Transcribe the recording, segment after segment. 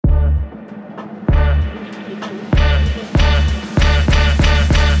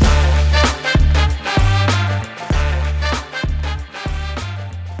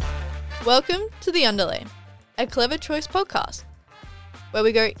Welcome to The Underlay, a Clever Choice podcast, where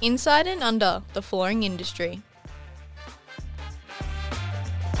we go inside and under the flooring industry.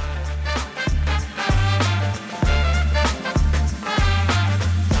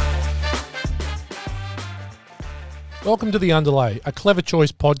 Welcome to The Underlay, a Clever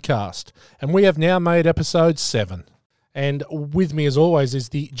Choice podcast, and we have now made episode 7. And with me, as always, is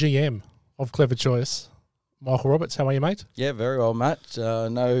the GM of Clever Choice, Michael Roberts. How are you, mate? Yeah, very well, Matt.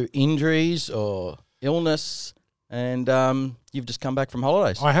 No injuries or illness, and you've just come back from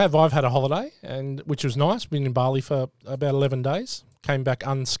holidays. I have. I've had a holiday, and which was nice. Been in Bali for about 11 days. Came back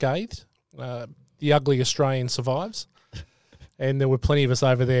unscathed. The ugly Australian survives. And there were plenty of us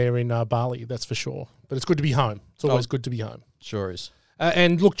over there in Bali, that's for sure. But it's good to be home. It's always good to be home. Sure is.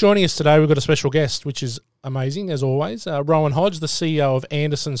 And look, joining us today, we've got a special guest, which is amazing, as always. Rowan Hodge, the CEO of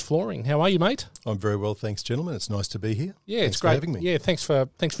Andersens Flooring. How are you, mate? I'm very well, thanks, gentlemen. It's nice to be here. Yeah, thanks it's great. for having me. Yeah, thanks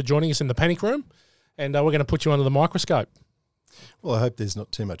for joining us in the panic room. And we're going to put you under the microscope. Well, I hope there's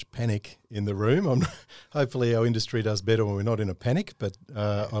not too much panic in the room. Hopefully our industry does better when we're not in a panic, but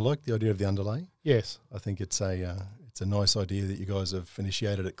I like the idea of the underlay. Yes. I think it's a nice idea that you guys have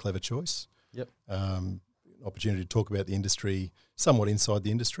initiated at Clever Choice. Yep. Opportunity to talk about the industry, somewhat inside the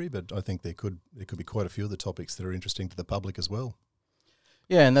industry, but I think there could be quite a few of the topics that are interesting to the public as well.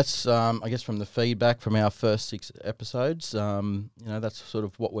 Yeah, and that's, I guess, from the feedback from our first 6 episodes, that's sort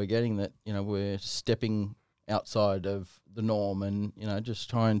of what we're getting, that, we're stepping outside of the norm and,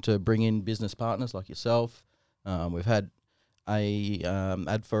 just trying to bring in business partners like yourself. We've had a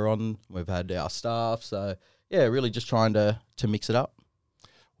ADFA on, we've had our staff, so, yeah, really just trying to mix it up.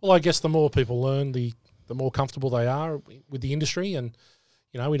 Well, I guess the more people learn, the more comfortable they are with the industry, and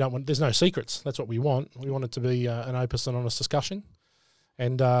we don't want. There's no secrets. That's what we want. We want it to be an open and honest discussion.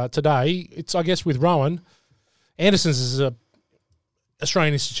 And today, it's I guess with Rowan, Andersens is a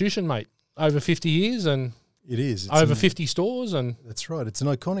Australian institution, mate. Over 50 years, and it is. It's over 50 stores, and that's right. It's an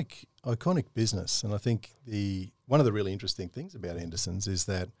iconic business, and I think one of the really interesting things about Andersens is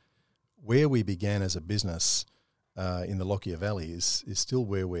that where we began as a business in the Lockyer Valley is still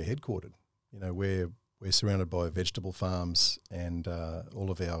where we're headquartered. We're surrounded by vegetable farms, and all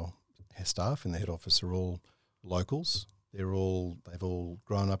of our staff in the head office are all locals. They've all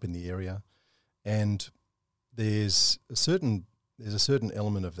grown up in the area, and there's a certain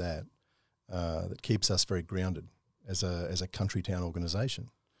element of that that keeps us very grounded as a country town organisation.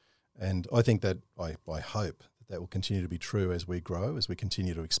 And I think that I hope that will continue to be true as we grow, as we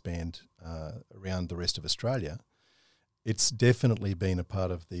continue to expand around the rest of Australia. It's definitely been a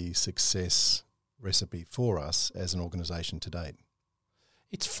part of the success recipe for us as an organisation to date.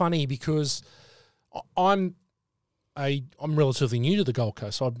 It's funny because I'm relatively new to the Gold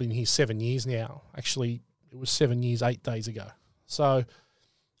Coast. So I've been here 7 years now. Actually, it was 7 years, 8 days ago. So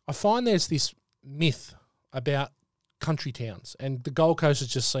I find there's this myth about country towns, and the Gold Coast is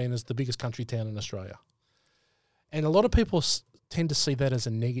just seen as the biggest country town in Australia. And a lot of people tend to see that as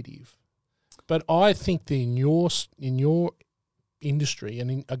a negative. But I think that in your industry,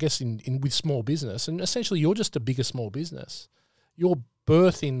 and I guess with small business, and essentially you're just a bigger small business, your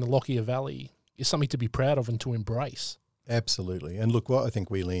birth in the Lockyer Valley is something to be proud of and to embrace. Absolutely. And look, I think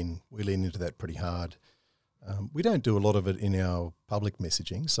we lean into that pretty hard. We don't do a lot of it in our public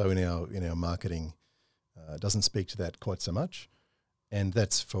messaging, so in our marketing doesn't speak to that quite so much. And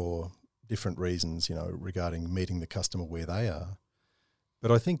that's for different reasons, regarding meeting the customer where they are.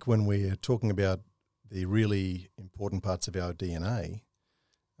 But I think when we're talking about the really important parts of our DNA,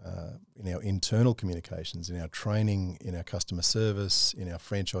 in our internal communications, in our training, in our customer service, in our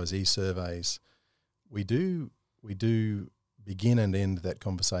franchisee surveys, we do begin and end that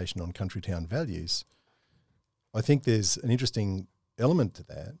conversation on country town values. I think there's an interesting element to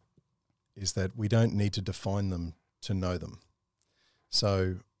that, is that we don't need to define them to know them.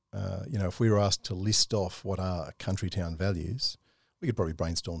 So, if we were asked to list off what are country town values, we could probably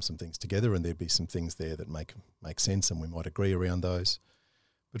brainstorm some things together, and there'd be some things there that make sense, and we might agree around those.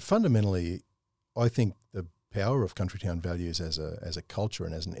 But fundamentally, I think the power of country town values as a culture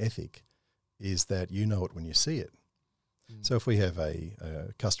and as an ethic is that you know it when you see it. Mm. So if we have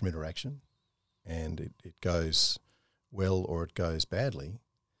a customer interaction and it goes well or it goes badly,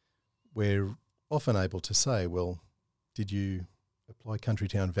 we're often able to say, well, did you apply country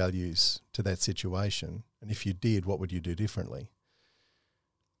town values to that situation? And if you did, what would you do differently?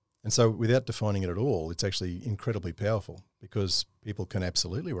 And so without defining it at all, it's actually incredibly powerful, because people can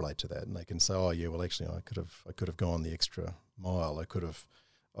absolutely relate to that, and they can say, oh yeah, well actually I could have gone the extra mile. I could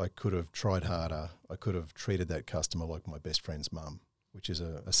have tried harder. I could have treated that customer like my best friend's mum, which is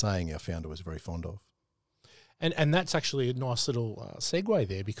a saying our founder was very fond of. And that's actually a nice little segue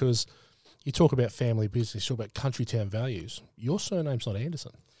there, because You talk about family business, you talk about country town values. Your surname's not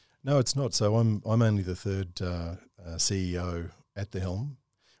Anderson. No, it's not. So I'm only the third CEO at the helm.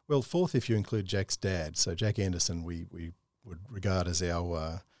 Well, fourth if you include Jack's dad. So Jack Anderson, we would regard as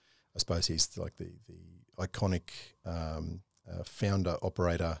our, I suppose he's like the iconic founder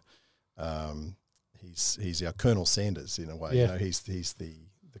operator. He's our Colonel Sanders in a way. Yeah. You know, he's the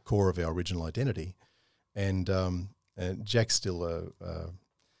core of our original identity, and Jack's still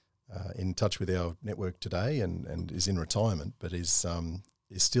in touch with our network today and is in retirement, but is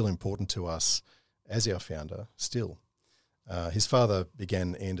still important to us as our founder still. His father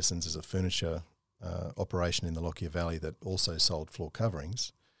began Andersens as a furniture operation in the Lockyer Valley that also sold floor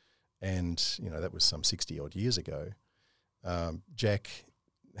coverings, and that was some 60 odd years ago. Jack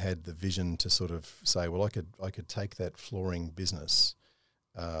had the vision to sort of say, well, I could take that flooring business,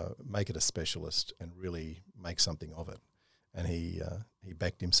 make it a specialist, and really make something of it. And he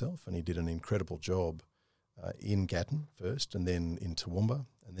backed himself, and he did an incredible job in Gatton first, and then in Toowoomba,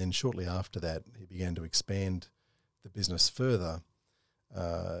 and then shortly after that, he began to expand the business further,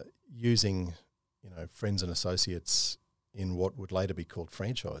 using friends and associates in what would later be called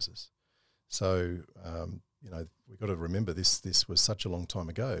franchises. So we've got to remember this was such a long time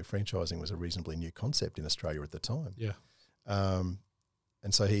ago. Franchising was a reasonably new concept in Australia at the time. Yeah.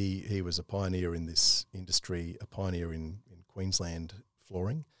 And so he was a pioneer in this industry, a pioneer in Queensland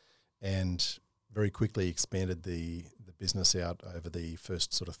flooring, and very quickly expanded the business out over the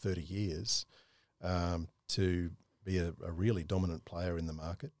first sort of 30 years to be a really dominant player in the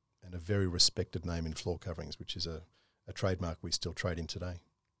market and a very respected name in floor coverings, which is a trademark we still trade in today.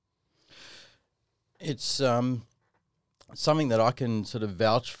 It's something that I can sort of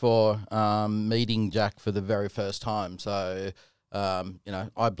vouch for, meeting Jack for the very first time. So,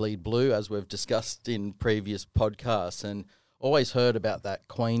 I bleed blue, as we've discussed in previous podcasts, and always heard about that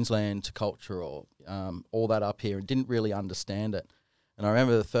Queensland culture or all that up here and didn't really understand it. And I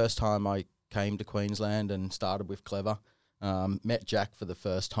remember the first time I came to Queensland and started with Clever, met Jack for the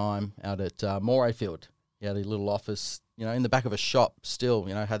first time out at Morayfield. He had a little office, in the back of a shop still,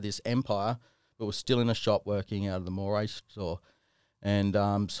 had this empire, but was still in a shop working out of the Moray store. And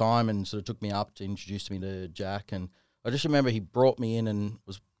Simon sort of took me up to introduce me to Jack. And I just remember he brought me in and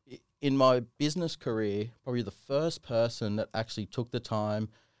was, in my business career, probably the first person that actually took the time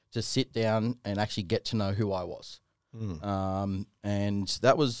to sit down and actually get to know who I was. And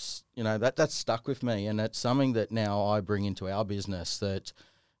that was, that stuck with me. And it's something that now I bring into our business that,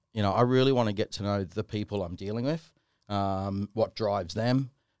 I really want to get to know the people I'm dealing with, what drives them.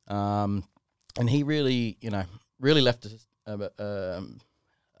 And he really, really left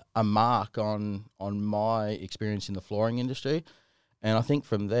a mark on my experience in the flooring industry. And I think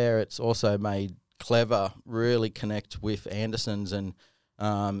from there, it's also made Clever really connect with Andersens and,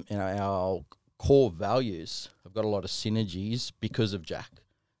 our core values. I've got a lot of synergies because of Jack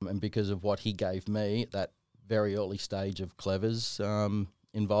and because of what he gave me at that very early stage of Clever's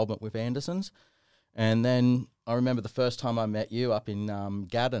involvement with Andersens. And then I remember the first time I met you up in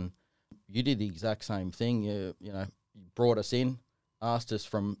Gatton, you did the exact same thing. You brought us in, asked us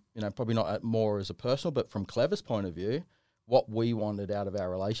from, probably not more as a personal, but from Clever's point of view, what we wanted out of our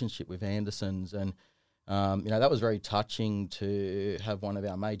relationship with Andersens. And, that was very touching to have one of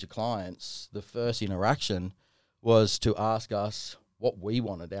our major clients. The first interaction was to ask us what we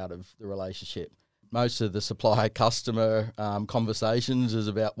wanted out of the relationship. Most of the supplier-customer conversations is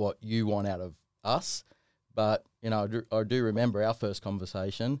about what you want out of us. But, I do remember our first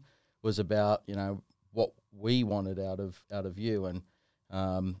conversation was about, what we wanted out of you. And,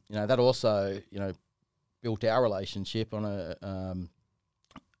 that also, built our relationship on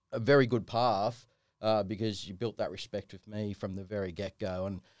a very good path because you built that respect with me from the very get-go.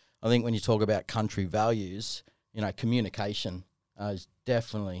 And I think when you talk about country values, communication is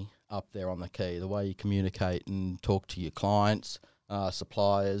definitely up there on the key. The way you communicate and talk to your clients,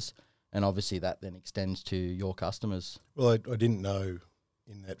 suppliers, and obviously that then extends to your customers. Well, I didn't know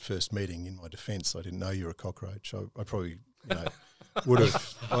in that first meeting, in my defence, I didn't know you were a cockroach. I probably, would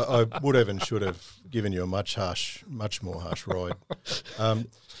have and should have given you a much more harsh ride.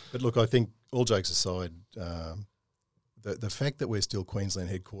 But look, I think all jokes aside, the fact that we're still Queensland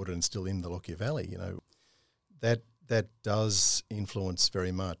headquartered and still in the Lockyer Valley, that does influence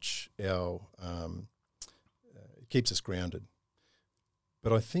very much our. It keeps us grounded.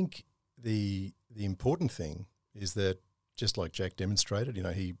 But I think the important thing is that, just like Jack demonstrated,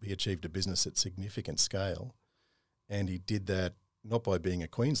 he achieved a business at significant scale, and he did that not by being a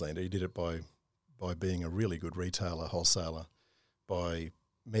Queenslander. He did it by being a really good retailer, wholesaler, by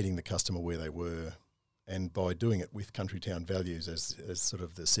meeting the customer where they were, and by doing it with country town values as sort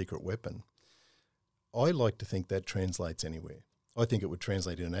of the secret weapon. I like to think that translates anywhere. I think it would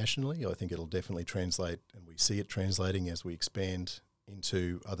translate internationally. I think it'll definitely translate, and we see it translating as we expand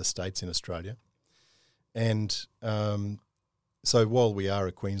into other states in Australia. And so while we are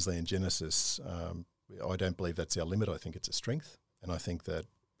a Queensland genesis, I don't believe that's our limit. I think it's a strength. And I think that,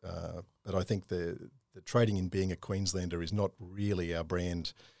 but I think the trading in being a Queenslander is not really our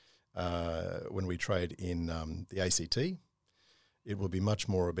brand when we trade in the ACT. It will be much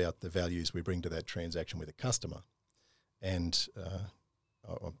more about the values we bring to that transaction with a customer. And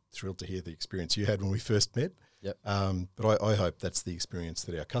I'm thrilled to hear the experience you had when we first met. Yep. But I hope that's the experience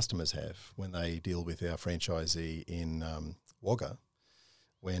that our customers have when they deal with our franchisee in Wagga.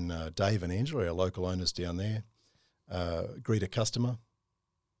 When Dave and Angela, our local owners down there, greet a customer,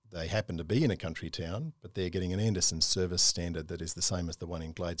 they happen to be in a country town, but they're getting an Andersens service standard that is the same as the one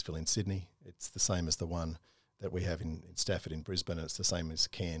in Gladesville in Sydney. It's the same as the one that we have in Stafford in Brisbane, and it's the same as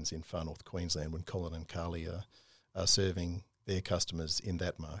Cairns in far north Queensland when Colin and Carly are serving their customers in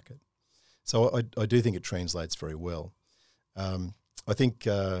that market. So I do think it translates very well. I think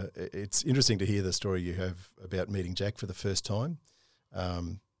it's interesting to hear the story you have about meeting Jack for the first time.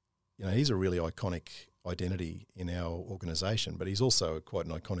 He's a really iconic identity in our organisation, but he's also quite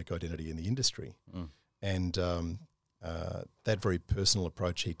an iconic identity in the industry. And that very personal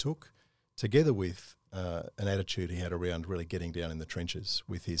approach he took, together with an attitude he had around really getting down in the trenches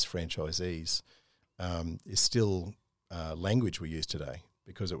with his franchisees, is still language we use today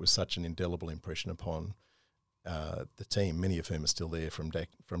because it was such an indelible impression upon the team, many of whom are still there from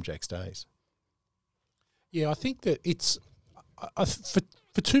Jack's days. Yeah, I think that it's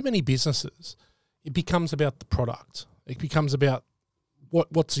for too many businesses, it becomes about the product. It becomes about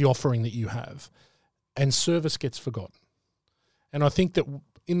what's the offering that you have, and service gets forgotten. And I think that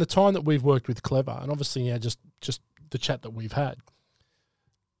in the time that we've worked with Clever, and obviously now just the chat that we've had,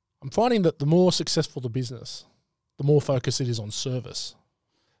 I'm finding that the more successful the business, the more focus it is on service,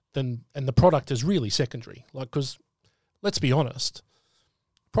 and the product is really secondary. Because let's be honest,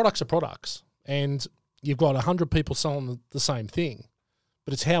 products are products, and you've got 100 people selling the same thing,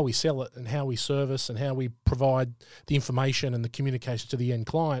 but it's how we sell it and how we service and how we provide the information and the communication to the end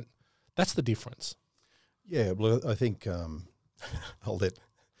client. That's the difference. Yeah, well, I think I'll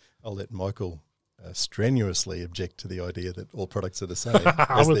let Michael strenuously object to the idea that all products are the same.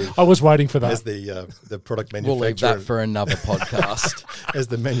 I was waiting for that. As the product manufacturer. We'll leave that for another podcast. As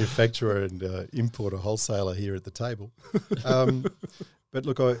the manufacturer and importer wholesaler here at the table. But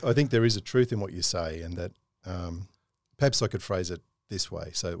look, I think there is a truth in what you say, and that perhaps I could phrase it this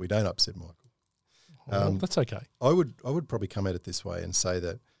way so that we don't upset Michael. That's okay. I would probably come at it this way and say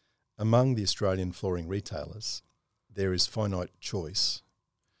that among the Australian flooring retailers, there is finite choice,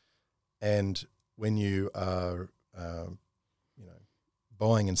 and when you are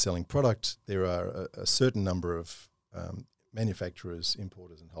buying and selling product, there are a certain number of manufacturers,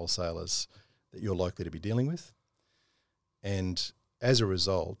 importers and wholesalers that you're likely to be dealing with. And as a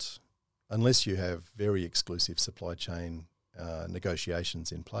result, unless you have very exclusive supply chain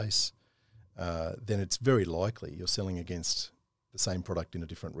negotiations in place, then it's very likely you're selling against the same product in a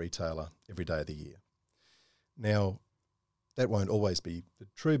different retailer every day of the year. Now, that won't always be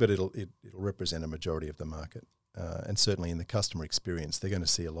true, but it'll represent a majority of the market. And certainly in the customer experience, they're going to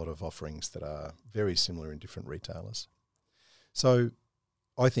see a lot of offerings that are very similar in different retailers. So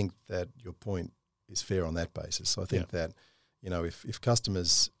I think that your point is fair on that basis. I think that, if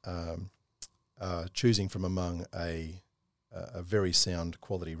customers are choosing from among a very sound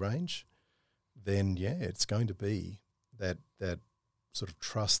quality range, then, it's going to be that sort of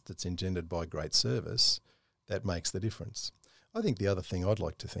trust that's engendered by great service that makes the difference. I think the other thing I'd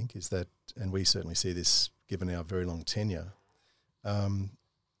like to think is that, and we certainly see this given our very long tenure,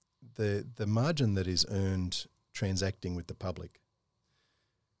 the margin that is earned transacting with the public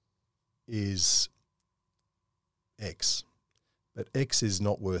is X, but X is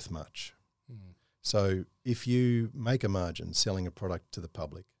not worth much. So if you make a margin selling a product to the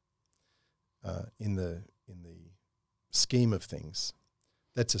public, in the scheme of things,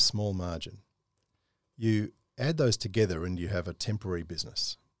 that's a small margin. You add those together and you have a temporary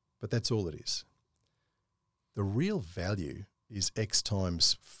business, but that's all it is. The real value is X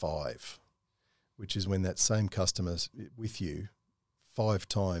times 5, which is when that same customer's with you 5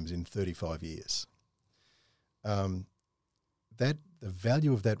 times in 35 years. The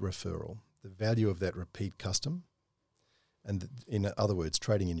value of that referral, the value of that repeat custom, and in other words,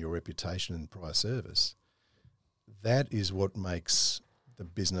 trading in your reputation and prior service, that is what makes the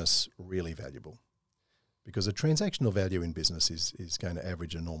business really valuable. Because a transactional value in business is going to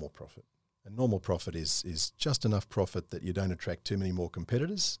average a normal profit. A normal profit is just enough profit that you don't attract too many more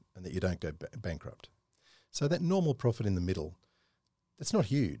competitors and that you don't go bankrupt. So that normal profit in the middle, that's not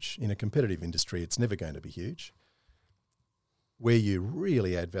huge. In a competitive industry, it's never going to be huge. Where you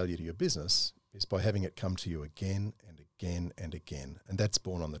really add value to your business is by having it come to you again and again and again. And that's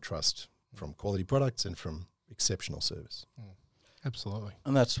born on the trust from quality products and from exceptional service. Absolutely.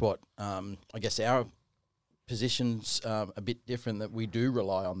 And that's what I guess our position's a bit different, that we do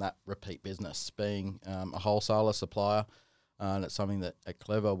rely on that repeat business, being a wholesaler, supplier. And it's something that at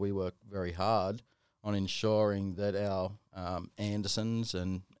Clever we work very hard on ensuring that our Andersens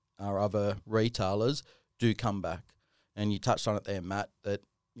and our other retailers do come back. And you touched on it there, Matt, that,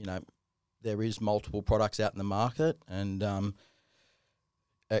 you know, there is multiple products out in the market, and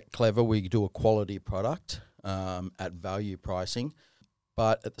at Clever we do a quality product at value pricing.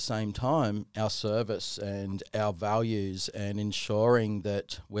 But at the same time, our service and our values and ensuring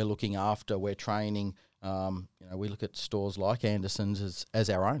that we're looking after, we're training, we look at stores like Andersens as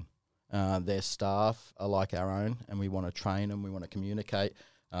our own. Their staff are like our own, and we want to train them, we want to communicate,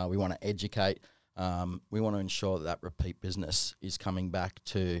 we want to educate. We want to ensure that repeat business is coming back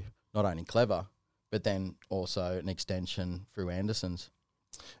to not only Clever, but then also an extension through Andersens.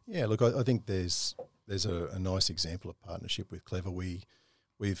 Yeah, look, I think there's a nice example of partnership with Clever.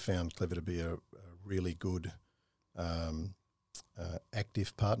 We've found Clever to be a really good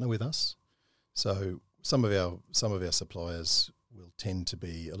active partner with us. So some of our suppliers will tend to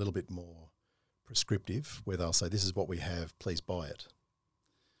be a little bit more prescriptive, where they'll say, "This is what we have, please buy it."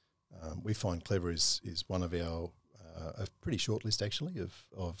 We find Clever is one of our a pretty short list actually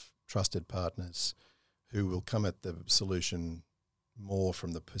of trusted partners who will come at the solution more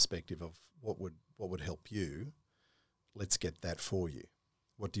from the perspective of what would help you. Let's get that for you.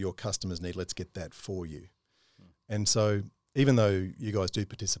 What do your customers need? Let's get that for you. And so even though you guys do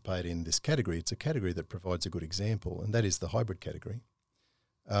participate in this category, it's a category that provides a good example, and that is the hybrid category.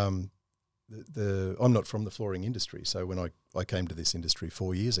 I'm not from the flooring industry, so when I came to this industry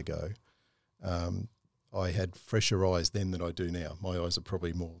 4 years ago, I had fresher eyes then than I do now. My eyes are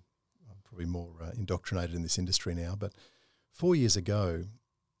probably more indoctrinated in this industry now. But 4 years ago,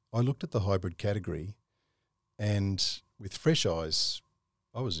 I looked at the hybrid category, and with fresh eyes,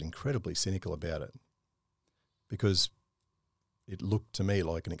 I was incredibly cynical about it, because it looked to me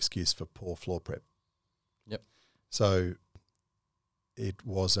like an excuse for poor floor prep. Yep. So it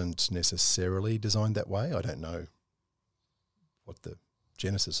wasn't necessarily designed that way. I don't know what the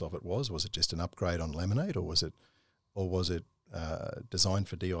genesis of it was. Was it just an upgrade on laminate, or was it designed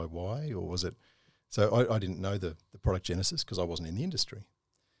for DIY, or was it? So I didn't know the product genesis because I wasn't in the industry.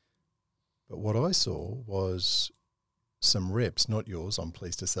 But what I saw was some reps, not yours, I'm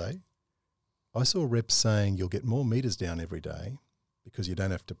pleased to say. I saw reps saying you'll get more meters down every day because you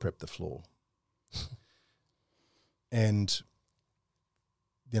don't have to prep the floor. And,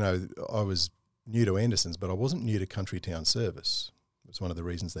 you know, I was new to Andersens, but I wasn't new to Country Town Service. It was one of the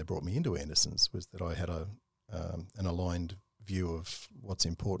reasons they brought me into Andersens, was that I had an aligned view of what's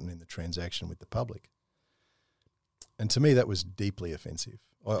important in the transaction with the public. And to me, that was deeply offensive.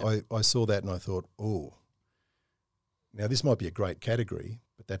 I saw that and I thought, oh, now this might be a great category,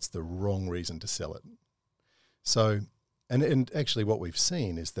 but that's the wrong reason to sell it. So, and actually what we've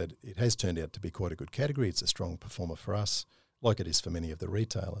seen is that it has turned out to be quite a good category. It's a strong performer for us, like it is for many of the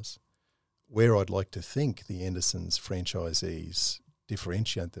retailers. Where I'd like to think the Andersens franchisees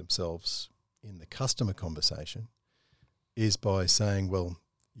differentiate themselves in the customer conversation is by saying, well,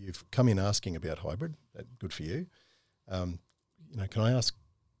 you've come in asking about hybrid, good for you. Can I ask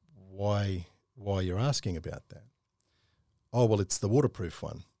why you're asking about that? Oh, well, it's the waterproof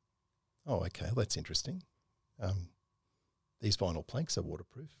one. Oh, okay, that's interesting. These vinyl planks are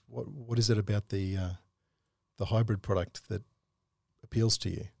waterproof. What is it about the hybrid product that appeals to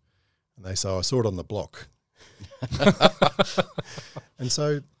you? And they say, I saw it on the block. And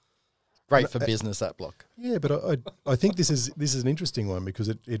so, great for business, that block. Yeah, but I think this is an interesting one, because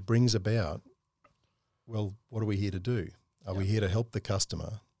it brings about, well, what are we here to do? Are we here to help the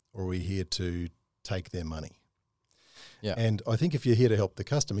customer, or are we here to take their money? Yeah. And I think if you're here to help the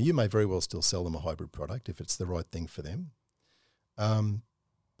customer, you may very well still sell them a hybrid product if it's the right thing for them.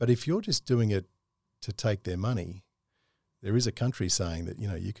 But if you're just doing it to take their money, there is a country saying that,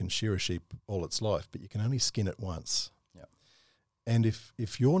 you can shear a sheep all its life, but you can only skin it once. Yeah. And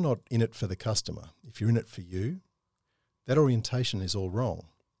if you're not in it for the customer, if you're in it for you, that orientation is all wrong.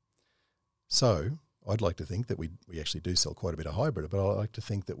 So I'd like to think that we actually do sell quite a bit of hybrid, but I like to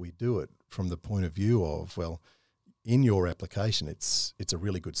think that we do it from the point of view of, well, in your application, it's a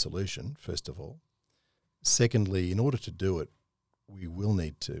really good solution, first of all. Secondly, in order to do it, we will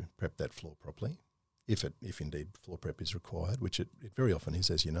need to prep that floor properly. if indeed floor prep is required, which it very often is,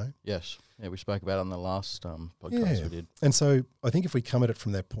 as you know. Yes. Yeah, we spoke about it on the last podcast we did. And so I think if we come at it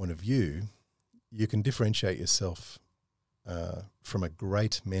from that point of view, you can differentiate yourself from a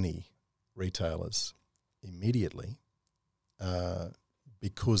great many retailers immediately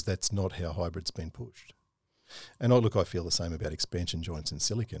because that's not how hybrid's been pushed. And I feel the same about expansion joints in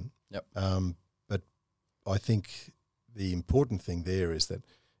silicon. Yep. But I think the important thing there is that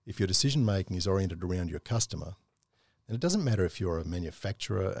if your decision making is oriented around your customer, then it doesn't matter if you're a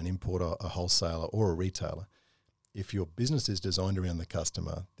manufacturer, an importer, a wholesaler, or a retailer. If your business is designed around the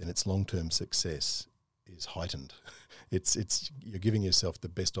customer, then its long-term success is heightened. You're giving yourself the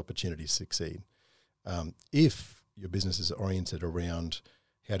best opportunity to succeed. If your business is oriented around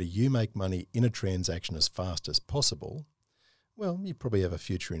how do you make money in a transaction as fast as possible, well, you probably have a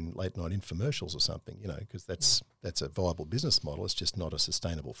future in late night infomercials or something, because that's a viable business model. It's just not a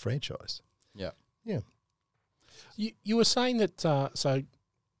sustainable franchise. Yeah. Yeah. You were saying that, so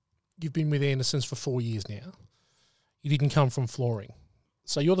you've been with Andersens for 4 years now. You didn't come from flooring.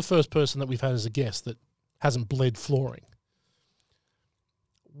 So you're the first person that we've had as a guest that hasn't bled flooring.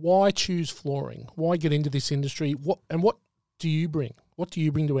 Why choose flooring? Why get into this industry? What do you bring? What do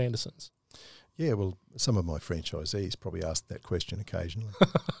you bring to Andersens? Yeah, well, some of my franchisees probably ask that question occasionally.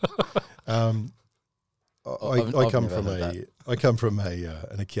 I come from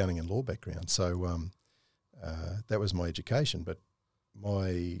an accounting and law background, so that was my education. But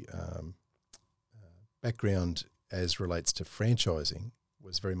my background as relates to franchising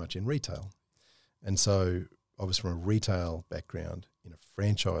was very much in retail, and so I was from a retail background in a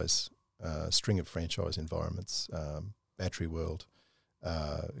franchise string of franchise environments, Battery World,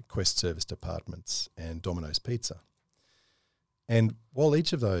 Quest Service Departments, and Domino's Pizza. And while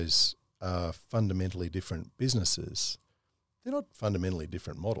each of those are fundamentally different businesses, they're not fundamentally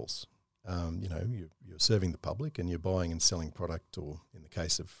different models. You're serving the public and you're buying and selling product, or in the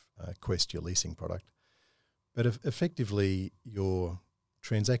case of Quest, you're leasing product. But effectively, you're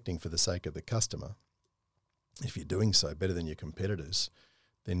transacting for the sake of the customer. If you're doing so better than your competitors,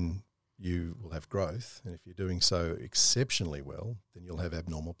 then you will have growth. And if you're doing so exceptionally well, then you'll have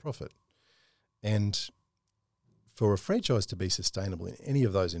abnormal profit. And for a franchise to be sustainable in any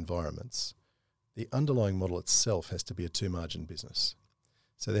of those environments, the underlying model itself has to be a two-margin business.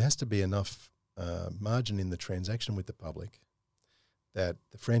 So there has to be enough margin in the transaction with the public that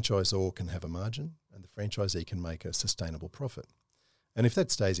the franchisor can have a margin and the franchisee can make a sustainable profit. And if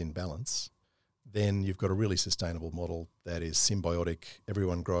that stays in balance, then you've got a really sustainable model that is symbiotic.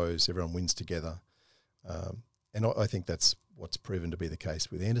 Everyone grows, everyone wins together. And I think that's what's proven to be the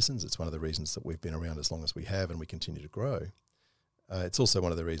case with Andersens. It's one of the reasons that we've been around as long as we have and we continue to grow. It's also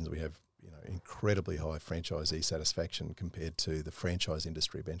one of the reasons we have incredibly high franchisee satisfaction compared to the franchise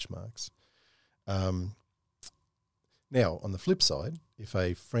industry benchmarks. Now, on the flip side, if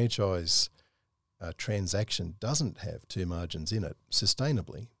a franchise transaction doesn't have two margins in it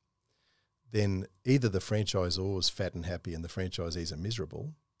sustainably, then either the franchisor is fat and happy and the franchisees are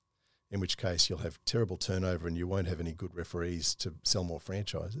miserable, in which case you'll have terrible turnover and you won't have any good referees to sell more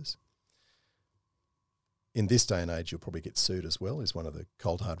franchises. In this day and age, you'll probably get sued as well, is one of the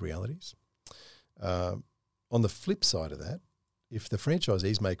cold, hard realities. On the flip side of that, if the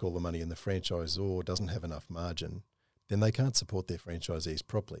franchisees make all the money and the franchisor doesn't have enough margin, then they can't support their franchisees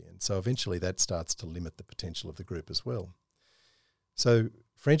properly. And so eventually that starts to limit the potential of the group as well. So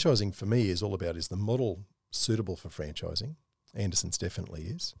franchising for me is all about, is the model suitable for franchising? Andersens definitely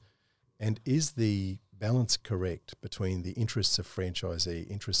is. And is the balance correct between the interests of franchisee,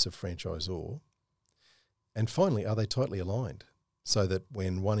 interests of franchisor? And finally, are they tightly aligned so that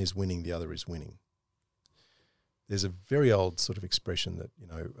when one is winning, the other is winning? There's a very old sort of expression that,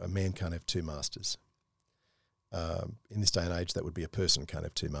 a man can't have two masters. In this day and age, that would be a person can't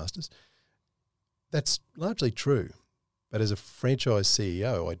have two masters. That's largely true. But as a franchise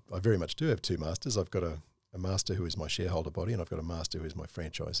CEO, I very much do have two masters. I've got a master who is my shareholder body and I've got a master who is my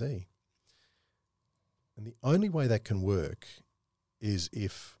franchisee. And the only way that can work is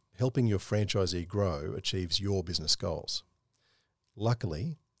if helping your franchisee grow achieves your business goals.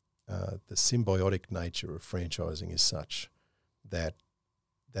 Luckily, the symbiotic nature of franchising is such that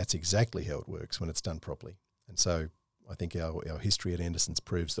that's exactly how it works when it's done properly. And so I think our history at Andersens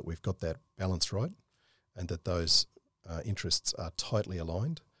proves that we've got that balance right and that those interests are tightly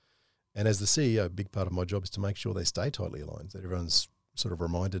aligned. And as the CEO, a big part of my job is to make sure they stay tightly aligned, that everyone's sort of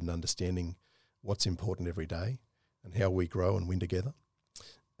reminded and understanding what's important every day and how we grow and win together,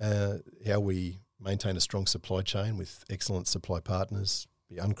 how we maintain a strong supply chain with excellent supply partners,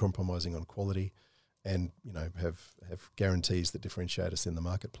 be uncompromising on quality, and have guarantees that differentiate us in the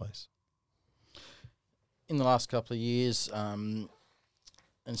marketplace. in the last couple of years, and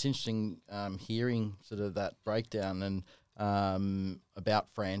it's interesting hearing sort of that breakdown and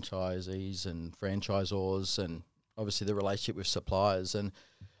about franchisees and franchisors, and obviously the relationship with suppliers, and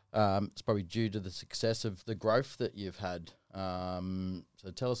it's probably due to the success of the growth that you've had.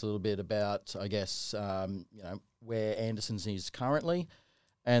 So tell us a little bit about, I guess, where Andersens is currently,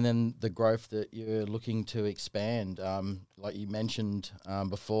 and then the growth that you're looking to expand. Like you mentioned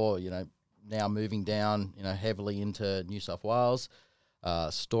before, now moving down, heavily into New South Wales,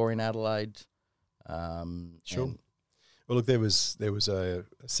 store in Adelaide. Sure. Well, look, there was a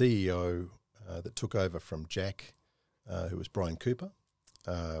CEO that took over from Jack, who was Brian Cooper.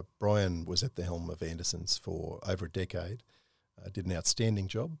 Brian was at the helm of Andersens for over a decade, did an outstanding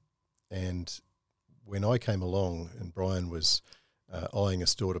job. And when I came along and Brian was eyeing a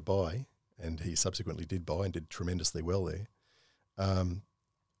store to buy, and he subsequently did buy and did tremendously well there,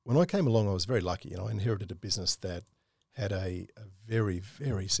 when I came along, I was very lucky. I inherited a business that had a very,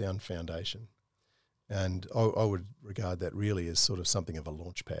 very sound foundation. And I would regard that really as sort of something of a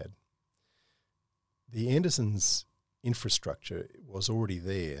launch pad. The Andersens infrastructure was already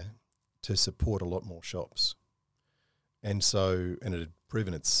there to support a lot more shops. And it had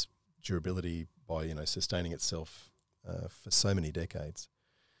proven its durability by, sustaining itself for so many decades.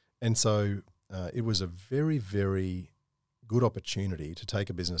 And so it was a very, very good opportunity to take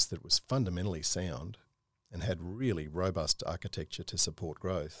a business that was fundamentally sound and had really robust architecture to support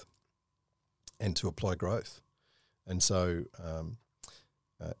growth and to apply growth. And so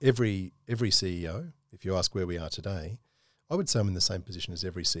every CEO, if you ask where we are today, I would say I'm in the same position as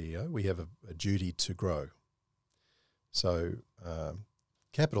every CEO. We have a duty to grow. So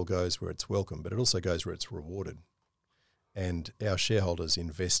capital goes where it's welcome, but it also goes where it's rewarded. And our shareholders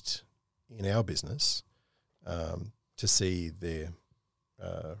invest in our business to see their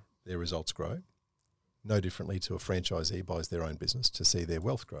results grow, no differently to a franchisee buys their own business to see their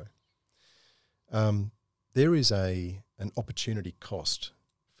wealth grow. There is an opportunity cost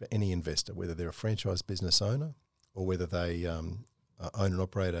for any investor, whether they're a franchise business owner or whether they own and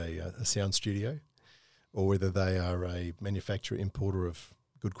operate a sound studio, or whether they are a manufacturer, importer of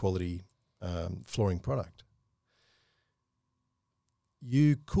good quality flooring product.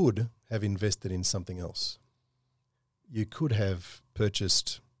 You could have invested in something else. You could have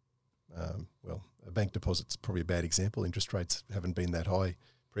purchased, a bank deposit's probably a bad example. Interest rates haven't been that high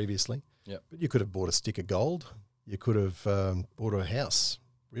previously. Yep. But you could have bought a stick of gold. You could have bought a house,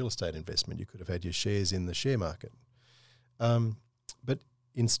 real estate investment. You could have had your shares in the share market. But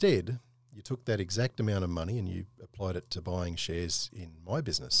instead, you took that exact amount of money and you applied it to buying shares in my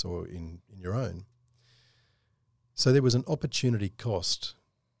business or in your own. So there was an opportunity cost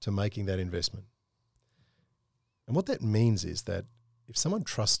to making that investment. And what that means is that if someone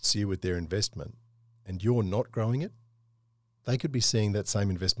trusts you with their investment and you're not growing it, they could be seeing that same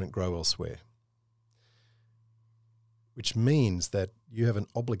investment grow elsewhere. Which means that you have an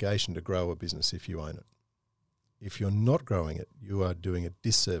obligation to grow a business if you own it. If you're not growing it, you are doing a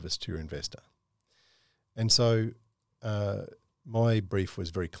disservice to your investor. And so my brief was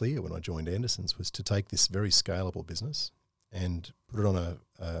very clear when I joined Andersens, was to take this very scalable business and put it on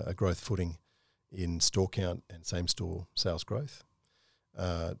a growth footing in store count and same-store sales growth,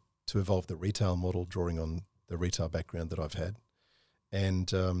 to evolve the retail model, drawing on the retail background that I've had,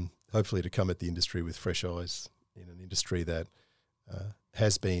 and hopefully to come at the industry with fresh eyes in an industry that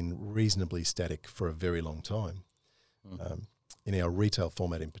has been reasonably static for a very long time. In our retail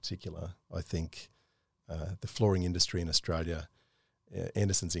format in particular, I think the flooring industry in Australia,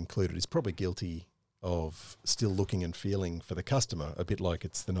 Andersens included, is probably guilty of still looking and feeling for the customer a bit like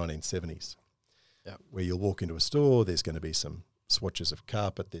it's the 1970s, where you'll walk into a store, there's going to be some swatches of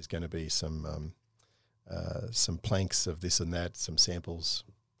carpet, there's going to be some planks of this and that, some samples.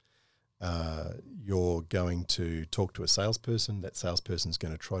 You're going to talk to a salesperson. That salesperson's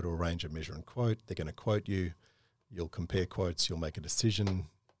going to try to arrange a measure and quote. They're going to quote you. You'll compare quotes. You'll make a decision.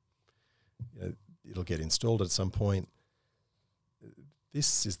 It'll get installed at some point.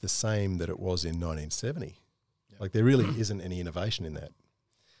 This is the same that it was in 1970. Yep. Like there really isn't any innovation in that.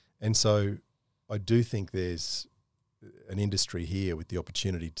 And so I do think there's an industry here with the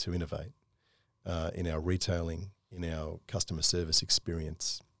opportunity to innovate in our retailing, in our customer service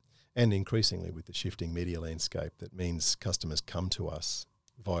experience, and increasingly with the shifting media landscape that means customers come to us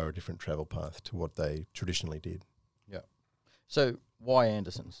via a different travel path to what they traditionally did. Yeah. So why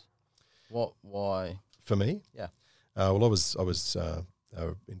Andersens? Why? For me? Yeah. Well, I was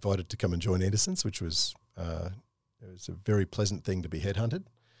invited to come and join Andersens, which was it was a very pleasant thing to be headhunted.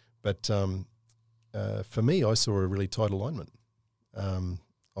 But for me, I saw a really tight alignment.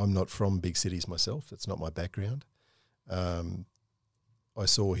 I'm not from big cities myself. That's not my background. I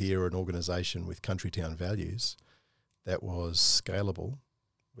saw here an organisation with country town values that was scalable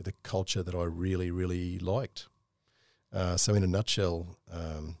with a culture that I really, really liked. So in a nutshell,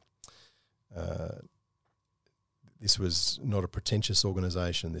 this was not a pretentious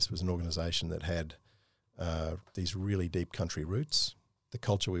organisation. This was an organisation that had these really deep country roots, the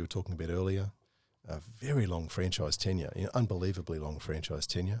culture we were talking about earlier, a very long franchise tenure, unbelievably long franchise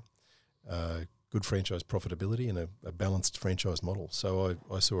tenure, good franchise profitability and a balanced franchise model. So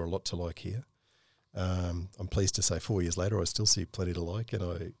I saw a lot to like here. I'm pleased to say 4 years later I still see plenty to like,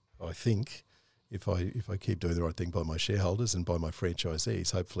 and I think if I keep doing the right thing by my shareholders and by my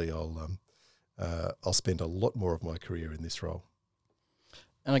franchisees, hopefully I'll spend a lot more of my career in this role.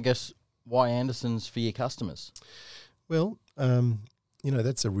 And I guess why Andersens for your customers? Well,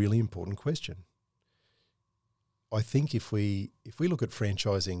 that's a really important question. I think if we look at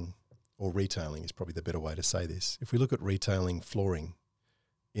franchising, or retailing is probably the better way to say this, if we look at retailing flooring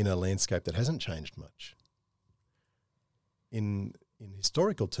in a landscape that hasn't changed much, in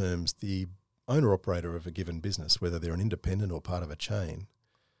historical terms, the owner-operator of a given business, whether they're an independent or part of a chain,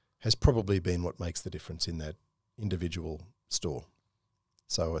 has probably been what makes the difference in that individual store.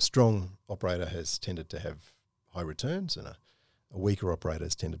 So a strong operator has tended to have high returns, and a weaker operator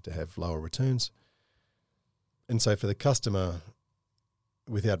has tended to have lower returns. And so for the customer,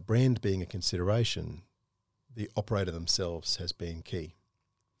 without brand being a consideration, the operator themselves has been key.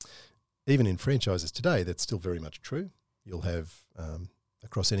 Even in franchises today, that's still very much true. You'll have,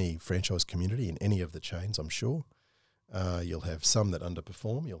 across any franchise community in any of the chains, I'm sure, you'll have some that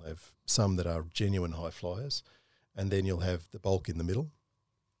underperform, you'll have some that are genuine high flyers, and then you'll have the bulk in the middle.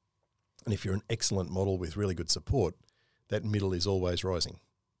 And if you're an excellent model with really good support, that middle is always rising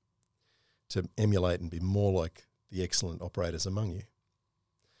to emulate and be more like the excellent operators among you.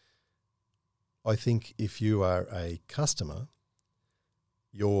 I think if you are a customer,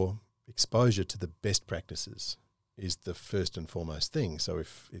 your exposure to the best practices is the first and foremost thing. So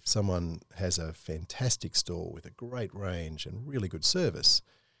if someone has a fantastic store with a great range and really good service,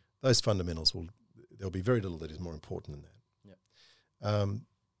 those fundamentals there'll be very little that is more important than that. Yep.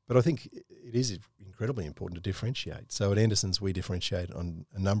 But I think it is incredibly important to differentiate. So at Andersens, we differentiate on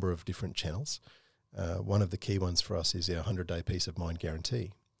a number of different channels. One of the key ones for us is our 100-day peace of mind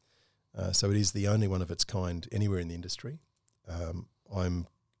guarantee. So it is the only one of its kind anywhere in the industry.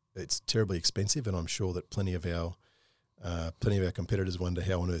 It's terribly expensive, and I'm sure that plenty of our competitors wonder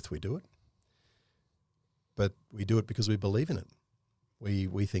how on earth we do it. But we do it because we believe in it.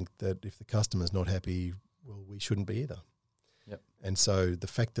 We think that if the customer's not happy, well, we shouldn't be either. Yep. And so the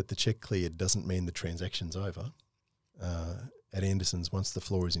fact that the check cleared doesn't mean the transaction's over. At Andersens, once the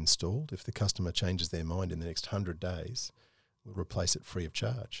floor is installed, if the customer changes their mind in the next 100 days, we'll replace it free of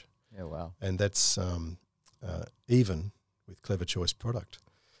charge. Yeah, wow. And that's even with Clever Choice product.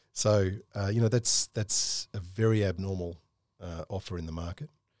 So, that's a very abnormal offer in the market.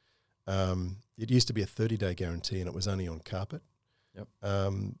 It used to be a 30-day guarantee, and it was only on carpet. Yep.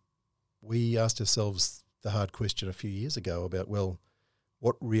 We asked ourselves the hard question a few years ago about, well,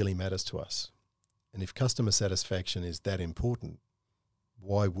 what really matters to us? And if customer satisfaction is that important,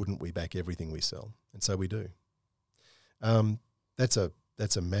 why wouldn't we back everything we sell? And so we do. That's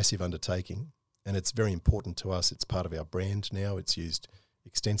a massive undertaking, and it's very important to us. It's part of our brand now. It's used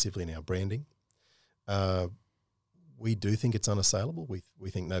extensively in our branding. We do think it's unassailable. We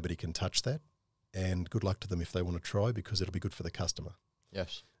think nobody can touch that, and good luck to them if they want to try, because it'll be good for the customer.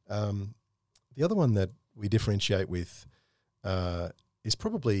 Yes. The other one that we differentiate with is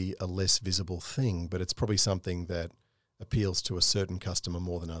probably a less visible thing, but it's probably something that appeals to a certain customer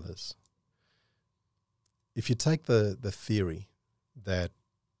more than others. If you take the theory that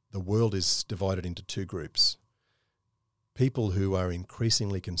the world is divided into two groups, people who are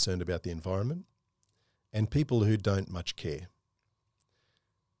increasingly concerned about the environment and people who don't much care,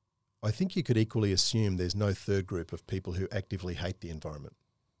 I think you could equally assume there's no third group of people who actively hate the environment.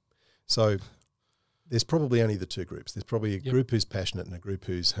 So there's probably only the two groups. There's probably a group who's passionate and a group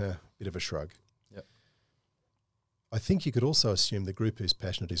who's a bit of a shrug. Yep. I think you could also assume the group who's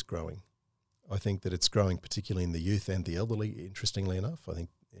passionate is growing. I think that it's growing particularly in the youth and the elderly, interestingly enough. I think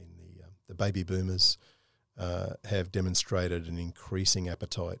in the baby boomers have demonstrated an increasing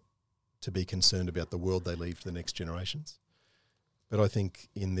appetite to be concerned about the world they leave to the next generations. But I think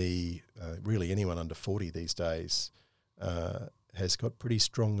in the really anyone under 40 these days has got pretty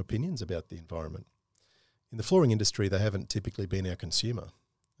strong opinions about the environment. In the flooring industry, they haven't typically been our consumer.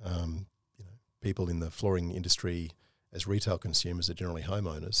 People in the flooring industry as retail consumers are generally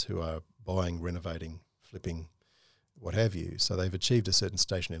homeowners who are buying, renovating, flipping, what have you. So they've achieved a certain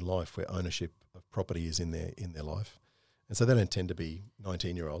station in life where ownership of property is in their life. And so they don't tend to be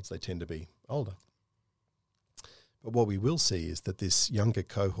 19-year-olds, they tend to be older. But what we will see is that this younger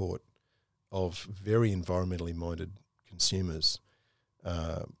cohort of very environmentally minded consumers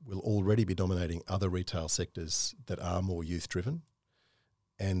will already be dominating other retail sectors that are more youth-driven,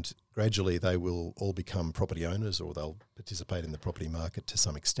 and gradually they will all become property owners, or they'll participate in the property market to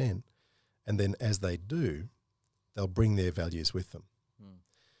some extent. And then as they do, they'll bring their values with them. Mm.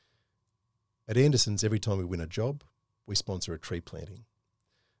 At Andersens, every time we win a job, we sponsor a tree planting.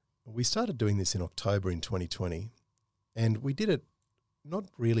 We started doing this in October in 2020, and we did it not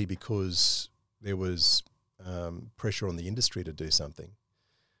really because there was pressure on the industry to do something.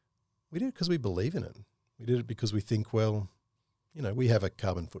 We did it because we believe in it. We did it because we think, well, you know, we have a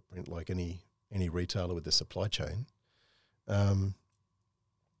carbon footprint like any retailer with a supply chain. Our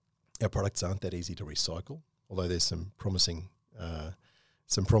products aren't that easy to recycle, although there's some promising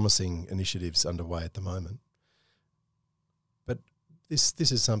initiatives underway at the moment. But this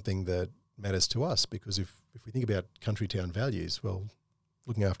is something that matters to us, because if we think about country town values, well,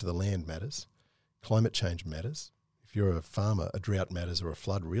 looking after the land matters, climate change matters. If you're a farmer, a drought matters, or a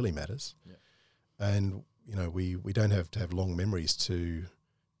flood really matters. Yeah. And you know, we don't have to have long memories to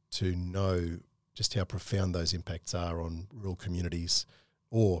know just how profound those impacts are on rural communities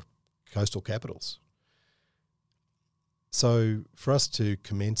or coastal capitals. So for us to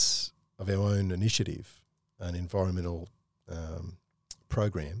commence of our own initiative, an environmental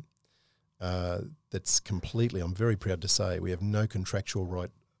program that's completely, I'm very proud to say, we have no contractual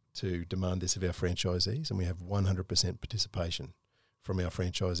right to demand this of our franchisees, and we have 100% participation from our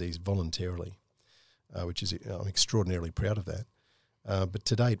franchisees voluntarily, which is, I'm extraordinarily proud of that. But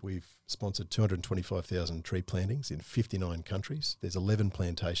to date, we've sponsored 225,000 tree plantings in 59 countries. There's 11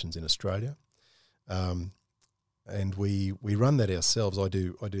 plantations in Australia. And we run that ourselves. I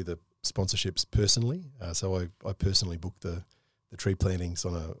do the sponsorships personally. So I personally book the tree plantings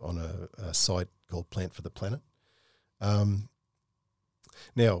on a site called Plant for the Planet.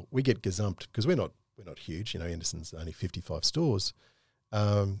 Now we get gazumped because we're not huge. You know, Andersens only 55 stores.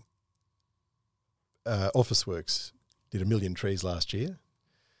 Officeworks did 1 million trees last year,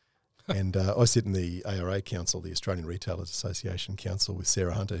 and I sit in the ARA Council, the Australian Retailers Association Council, with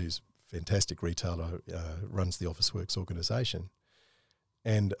Sarah Hunter, who's a fantastic retailer, runs the Officeworks organisation.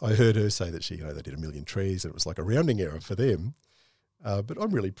 And I heard her say that they did 1 million trees, and it was like a rounding error for them. But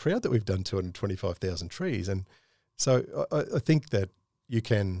I'm really proud that we've done 225,000 trees, and so I think that you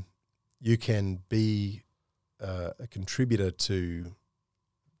can be a contributor to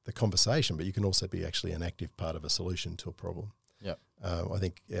the conversation, but you can also be actually an active part of a solution to a problem. Yeah, I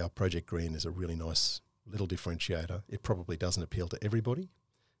think our Project Green is a really nice little differentiator. It probably doesn't appeal to everybody,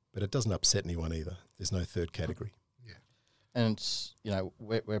 but it doesn't upset anyone either. There's no third category. Yeah, and it's,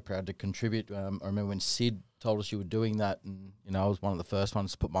 we're proud to contribute. I remember when Sid told us you were doing that, and I was one of the first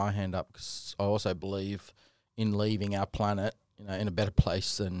ones to put my hand up, because I also believe in leaving our planet in a better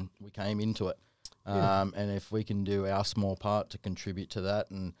place than we came into it. And if we can do our small part to contribute to that,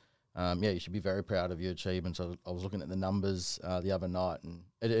 and you should be very proud of your achievements. I was looking at the numbers the other night, and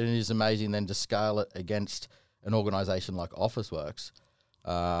it is amazing then to scale it against an organisation like Officeworks.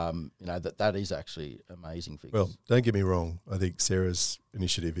 That is actually amazing figures. Well, don't get me wrong. I think Sarah's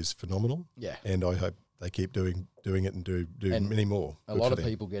initiative is phenomenal. Yeah, and I hope they keep doing it and do many more. A lot of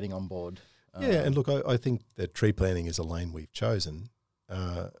people getting on board. And look, I think that tree planting is a lane we've chosen.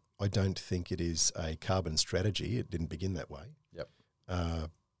 I don't think it is a carbon strategy. It didn't begin that way. Yep.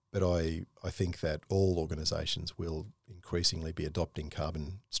 But I think that all organisations will increasingly be adopting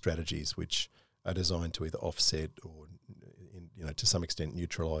carbon strategies which are designed to either offset or, to some extent,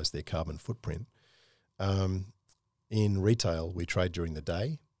 neutralise their carbon footprint. In retail, we trade during the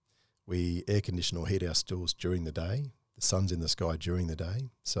day. We air condition or heat our stores during the day. The sun's in the sky during the day.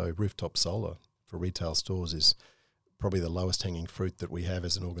 So rooftop solar for retail stores is probably the lowest hanging fruit that we have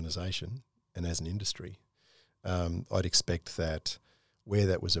as an organisation and as an industry. I'd expect that where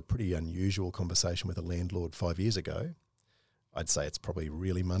that was a pretty unusual conversation with a landlord 5 years ago, I'd say it's probably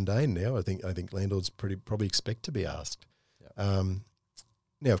really mundane now. I think landlords probably expect to be asked. Yep.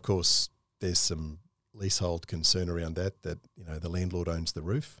 Now, of course, there's some leasehold concern around that the landlord owns the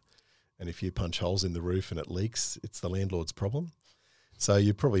roof, and if you punch holes in the roof and it leaks, it's the landlord's problem. So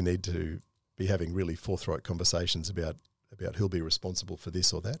you probably need to be having really forthright conversations about who'll be responsible for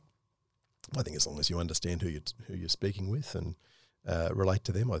this or that. I think as long as you understand who you're speaking with and relate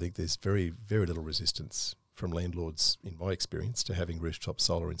to them, I think there's very, very little resistance from landlords, in my experience, to having rooftop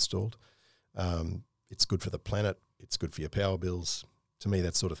solar installed. It's good for the planet. It's good for your power bills. To me,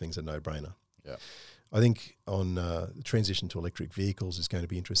 that sort of thing's a no-brainer. Yeah. I think on the transition to electric vehicles is going to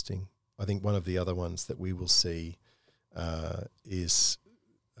be interesting. I think one of the other ones that we will see is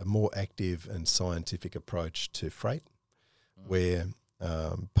a more active and scientific approach to freight, where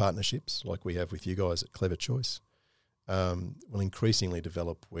partnerships like we have with you guys at Clever Choice will increasingly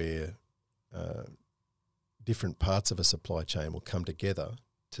develop, where different parts of a supply chain will come together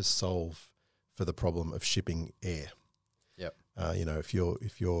to solve for the problem of shipping air. Yep. If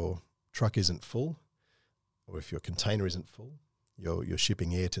your truck isn't full, or if your container isn't full, you're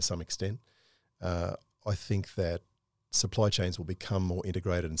shipping air to some extent. I think that supply chains will become more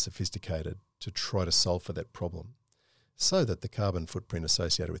integrated and sophisticated to try to solve for that problem, so that the carbon footprint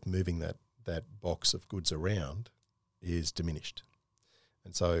associated with moving that box of goods around is diminished.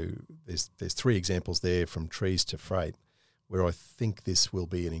 And so there's 3 examples there, from trees to freight, where I think this will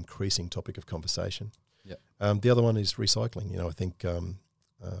be an increasing topic of conversation. Yep. The other one is recycling. I think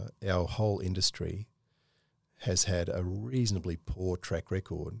our whole industry has had a reasonably poor track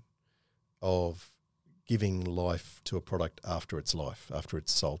record of giving life to a product after its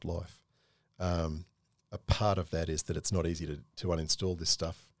sold life. A part of that is that it's not easy to uninstall this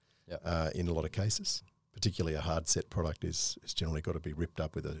stuff. Yep. In a lot of cases. Particularly a hard set product is generally got to be ripped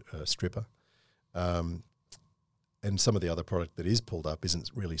up with a stripper. And some of the other product that is pulled up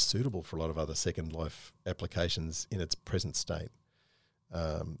isn't really suitable for a lot of other second life applications in its present state.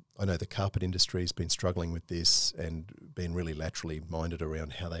 I know the carpet industry has been struggling with this and been really laterally minded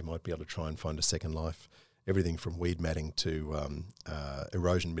around how they might be able to try and find a second life. Everything from weed matting to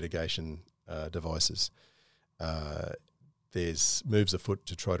erosion mitigation devices. There's moves afoot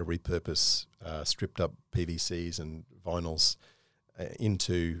to try to repurpose stripped up PVCs and vinyls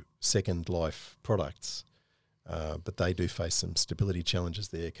into second life products. But they do face some stability challenges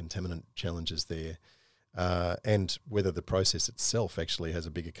there, contaminant challenges there, and whether the process itself actually has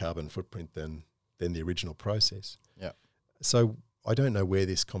a bigger carbon footprint than the original process. Yeah. So I don't know where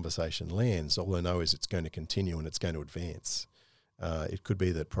this conversation lands. All I know is it's going to continue and it's going to advance. It could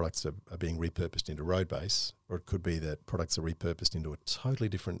be that products are being repurposed into road base, or it could be that products are repurposed into a totally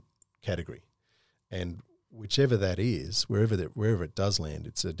different category. And whichever that is, wherever it does land,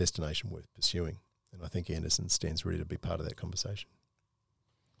 it's a destination worth pursuing. And I think Andersens stands ready to be part of that conversation.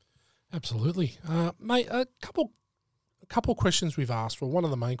 Absolutely. Mate, a couple questions we've asked. Well, one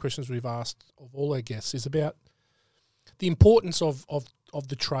of the main questions we've asked of all our guests is about the importance of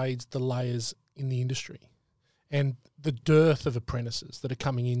the trades, the layers in the industry, and the dearth of apprentices that are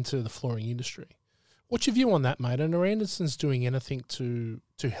coming into the flooring industry. What's your view on that, mate? And are Andersens doing anything to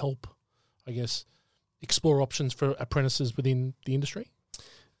help, I guess, explore options for apprentices within the industry?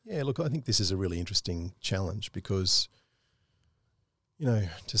 Yeah, look, I think this is a really interesting challenge because,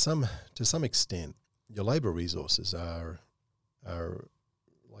 to some extent, your labour resources are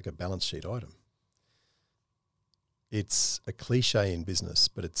like a balance sheet item. It's a cliche in business,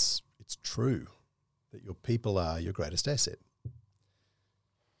 but it's true that your people are your greatest asset.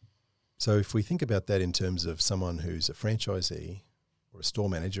 So if we think about that in terms of someone who's a franchisee or a store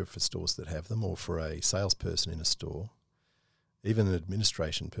manager for stores that have them, or for a salesperson in a store, even an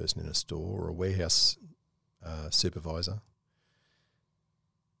administration person in a store, or a warehouse supervisor,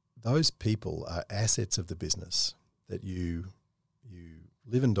 those people are assets of the business that you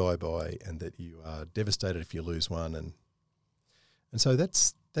live and die by, and that you are devastated if you lose one. And so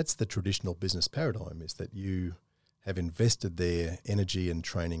that's the traditional business paradigm, is that you have invested their energy and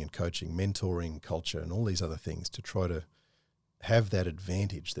training and coaching, mentoring, culture, and all these other things to try to have that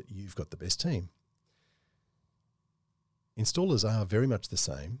advantage that you've got the best team. Installers are very much the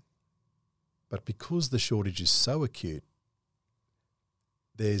same, but because the shortage is so acute,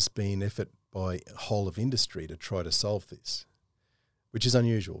 there's been effort by whole of industry to try to solve this, which is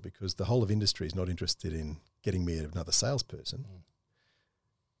unusual because the whole of industry is not interested in getting me another salesperson.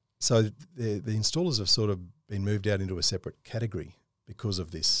 So the installers have sort of been moved out into a separate category because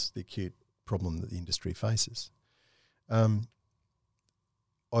of the acute problem that the industry faces.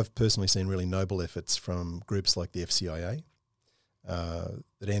 I've personally seen really noble efforts from groups like the FCIA. That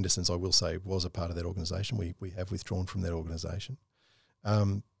Andersens, I will say, was a part of that organisation. We have withdrawn from that organisation.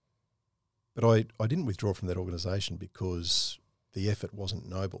 But I didn't withdraw from that organisation because the effort wasn't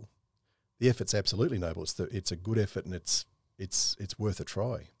noble. The effort's absolutely noble. It's a good effort, and it's worth a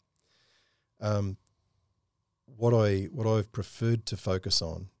try. What I've preferred to focus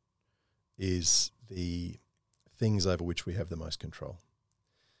on is the things over which we have the most control.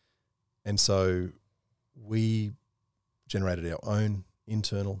 And so we generated our own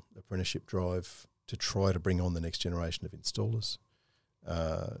internal apprenticeship drive to try to bring on the next generation of installers.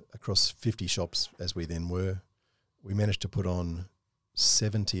 Across 50 shops, as we then were, we managed to put on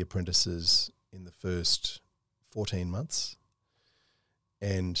 70 apprentices in the first 14 months.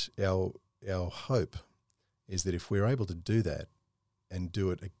 And our hope is that if we're able to do that and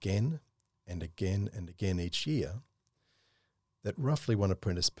do it again and again and again each year, that roughly one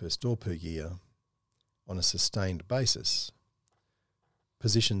apprentice per store per year on a sustained basis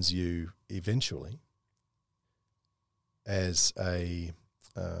positions you eventually as the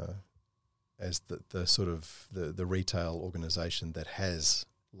sort of the retail organisation that has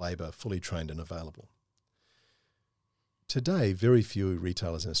labour fully trained and available. Today, very few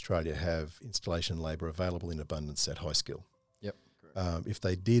retailers in Australia have installation labour available in abundance at high skill. Yep. If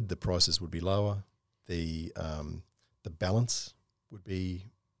they did, the prices would be lower. The balance would be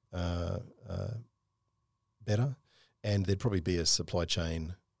better, and there'd probably be a supply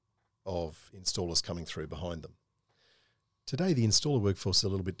chain of installers coming through behind them. Today, the installer workforce is a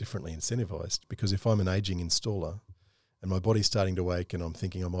little bit differently incentivised, because if I'm an ageing installer and my body's starting to ache and I'm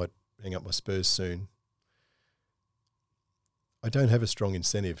thinking I might hang up my spurs soon, I don't have a strong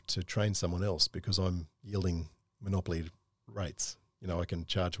incentive to train someone else because I'm yielding monopoly rates. You know, I can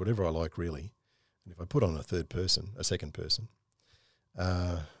charge whatever I like, really. And if I put on a second person,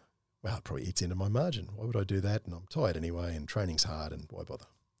 well, it probably eats into my margin. Why would I do that? And I'm tired anyway, and training's hard, and why bother?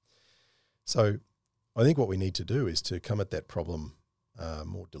 So I think what we need to do is to come at that problem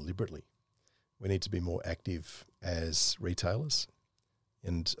more deliberately. We need to be more active as retailers,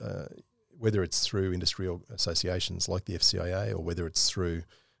 and whether it's through industry associations like the FCIA, or whether it's through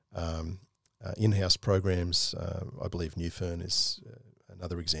in-house programs. I believe Newfern is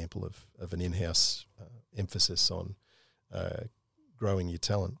another example of an in-house emphasis on growing your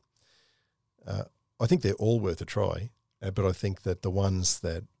talent. I think they're all worth a try, but I think that the ones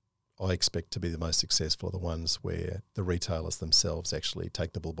that I expect to be the most successful are the ones where the retailers themselves actually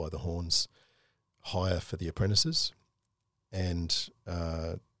take the bull by the horns, hire for the apprentices, and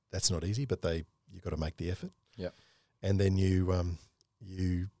that's not easy, but you've got to make the effort. Yep. And then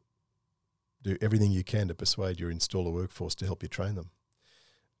you do everything you can to persuade your installer workforce to help you train them.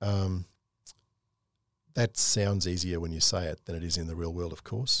 That sounds easier when you say it than it is in the real world, of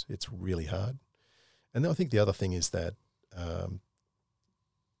course. It's really hard. And I think the other thing is that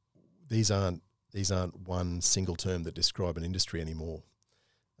these aren't one single term that describe an industry anymore.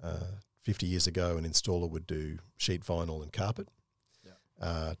 50 years ago, an installer would do sheet vinyl and carpet.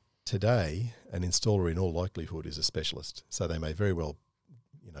 Yeah. Today, an installer in all likelihood is a specialist. So they may very well,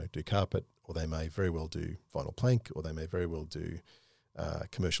 do carpet, or they may very well do vinyl plank, or they may very well do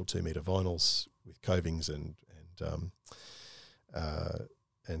commercial 2-metre vinyls with covings and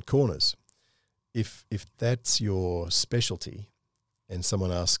corners. If that's your specialty, and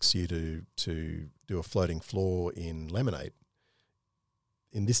someone asks you to do a floating floor in laminate,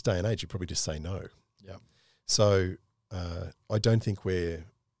 in this day and age, you probably just say no. Yeah. So I don't think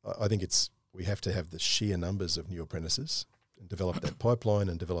I think we have to have the sheer numbers of new apprentices and develop that pipeline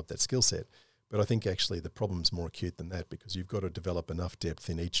and develop that skill set. But I think actually the problem's more acute than that, because you've got to develop enough depth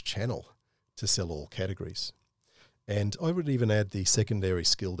in each channel to sell all categories. And I would even add the secondary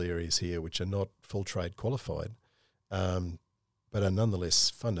skilled areas here, which are not full trade qualified, but are nonetheless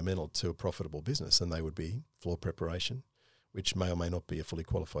fundamental to a profitable business. And they would be floor preparation, which may or may not be a fully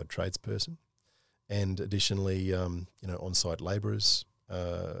qualified tradesperson. And additionally, on-site labourers,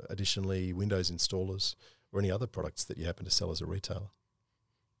 additionally windows installers, or any other products that you happen to sell as a retailer.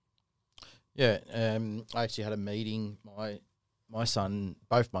 Yeah, I actually had a meeting. Both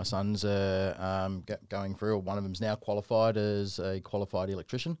my sons are going through. One of them's now qualified as a qualified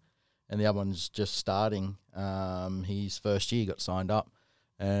electrician, and the other one's just starting. His first year got signed up,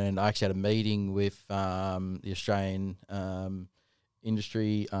 and I actually had a meeting with the Australian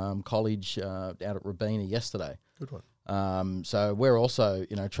Industry College out at Robina yesterday. Good one. So we're also,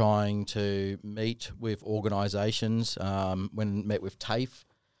 trying to meet with organisations. Met with TAFE.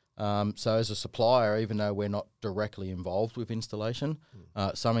 So as a supplier, even though we're not directly involved with installation,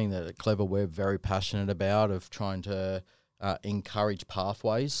 something that at Clever we're very passionate about, of trying to encourage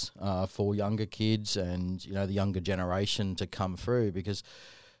pathways for younger kids and the younger generation to come through, because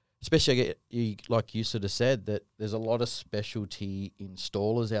especially like you sort of said, that there's a lot of specialty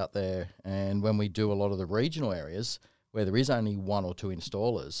installers out there, and when we do a lot of the regional areas where there is only one or two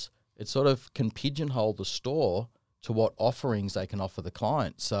installers, it sort of can pigeonhole the store to what offerings they can offer the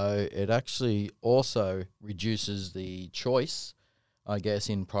client. So it actually also reduces the choice, I guess,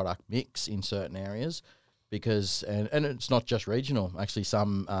 in product mix in certain areas, because and it's not just regional. Actually,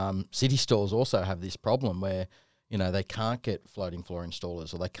 some city stores also have this problem where they can't get floating floor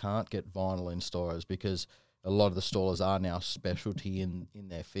installers, or they can't get vinyl installers, because a lot of the stores are now specialty in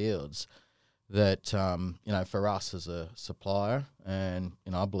their fields. That for us as a supplier, and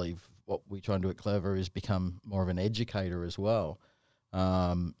I believe what we try and do at Clever is become more of an educator as well.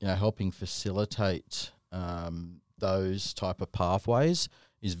 Helping facilitate those type of pathways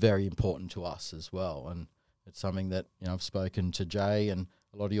is very important to us as well. And it's something that, I've spoken to Jay and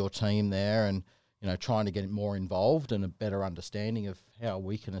a lot of your team there, and, trying to get more involved and a better understanding of how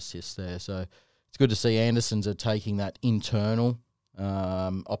we can assist there. So it's good to see Andersens are taking that internal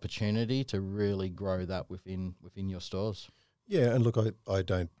opportunity to really grow that within your stores. Yeah, and look, I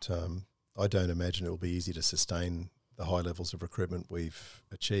don't imagine it will be easy to sustain the high levels of recruitment we've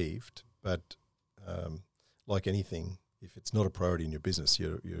achieved, but like anything, if it's not a priority in your business,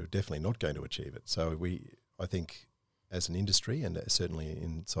 you're definitely not going to achieve it. So I think as an industry, and certainly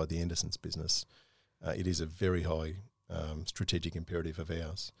inside the Andersens business, it is a very high strategic imperative of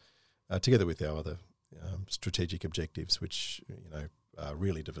ours, together with our other strategic objectives, which are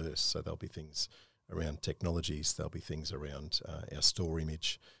really diverse. So there'll be things around technologies, there'll be things around our store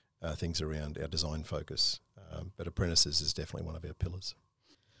image, things around our design focus. But apprentices is definitely one of our pillars.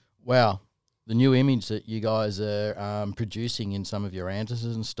 Wow. The new image that you guys are producing in some of your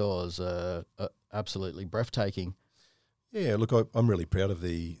Andersens stores are absolutely breathtaking. Yeah, look, I'm really proud of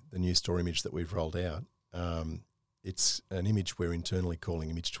the new store image that we've rolled out. It's an image we're internally calling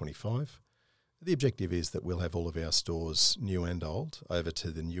Image 25. The objective is that we'll have all of our stores, new and old, over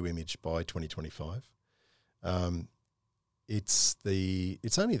to the new image by 2025. It's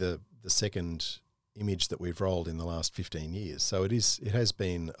only the second image that we've rolled in the last 15 years, so it has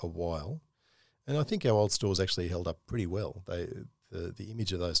been a while, and I think our old stores actually held up pretty well. The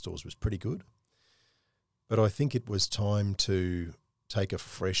image of those stores was pretty good, but I think it was time to take a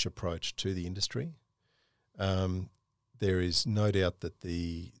fresh approach to the industry. There is no doubt that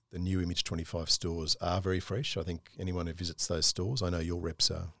the new Image 25 stores are very fresh. I think anyone who visits those stores, I know your reps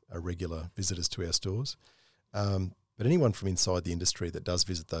are regular visitors to our stores, but anyone from inside the industry that does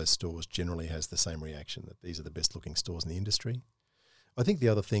visit those stores generally has the same reaction, that these are the best looking stores in the industry. I think the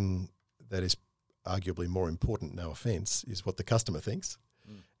other thing that is arguably more important, no offence, is what the customer thinks.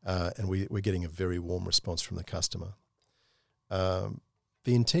 And we're getting a very warm response from the customer.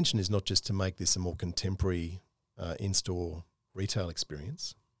 The intention is not just to make this a more contemporary in-store retail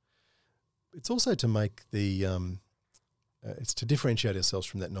experience. It's also to make it's to differentiate ourselves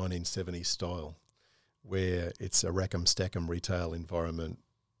from that 1970s style, where it's a rack 'em stack 'em retail environment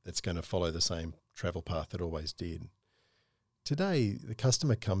that's going to follow the same travel path it always did. Today, the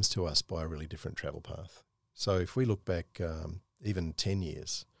customer comes to us by a really different travel path. So if we look back even 10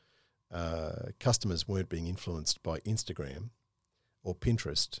 years, customers weren't being influenced by Instagram or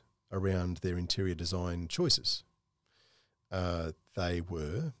Pinterest around their interior design choices. They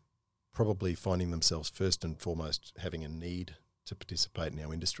were probably finding themselves first and foremost having a need to participate in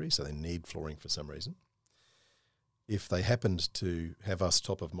our industry, so they need flooring for some reason. If they happened to have us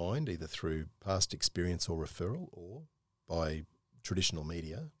top of mind, either through past experience or referral, or by traditional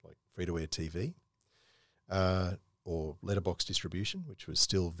media like free-to-air TV, or letterbox distribution, which was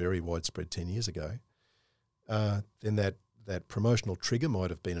still very widespread 10 years ago, then that promotional trigger might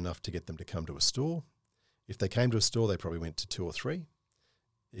have been enough to get them to come to a store. If they came to a store, they probably went to 2 or 3.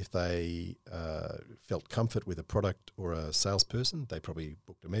 If they felt comfort with a product or a salesperson, they probably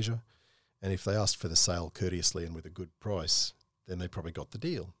booked a measure. And if they asked for the sale courteously and with a good price, then they probably got the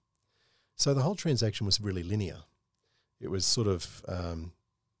deal. So the whole transaction was really linear. It was sort of,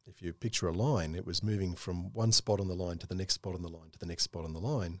 if you picture a line, it was moving from one spot on the line to the next spot on the line to the next spot on the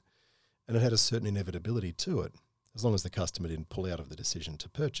line, and it had a certain inevitability to it. As long as the customer didn't pull out of the decision to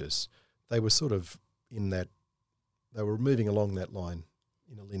purchase, they were sort of they were moving along that line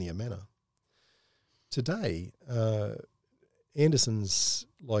in a linear manner. Today, Andersens,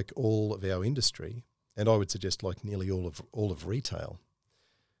 like all of our industry, and I would suggest like nearly all of retail,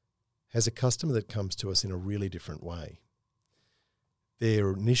 has a customer that comes to us in a really different way.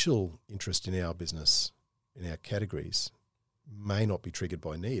 Their initial interest in our business, in our categories, may not be triggered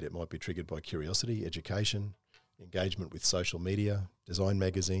by need. It might be triggered by curiosity, education, engagement with social media, design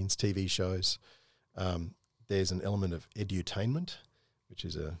magazines, TV shows. There's an element of edutainment, which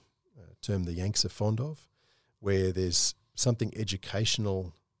is a term the Yanks are fond of, where there's something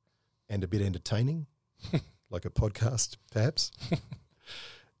educational and a bit entertaining, like a podcast perhaps.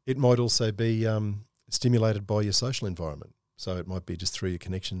 It might also be stimulated by your social environment. So it might be just through your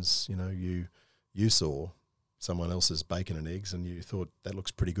connections. You saw someone else's bacon and eggs and you thought, that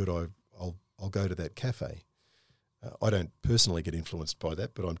looks pretty good, I'll go to that cafe. I don't personally get influenced by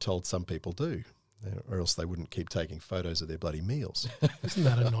that, but I'm told some people do, or else they wouldn't keep taking photos of their bloody meals. Isn't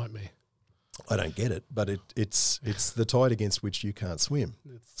that a nightmare? I don't get it, but it's the tide against which you can't swim.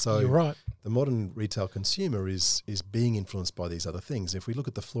 So You're right. the modern retail consumer is being influenced by these other things. If we look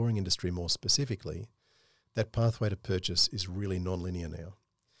at the flooring industry more specifically, that pathway to purchase is really non-linear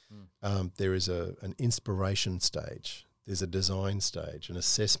now. There is an inspiration stage, there's a design stage, an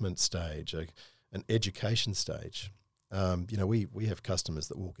assessment stage, an education stage. We have customers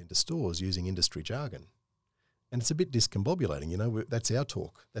that walk into stores using industry jargon. And it's a bit discombobulating, that's our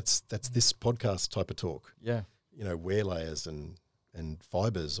talk. That's this podcast type of talk. Yeah. Wear layers and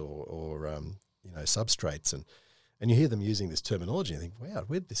fibres or substrates. And you hear them using this terminology and think, wow,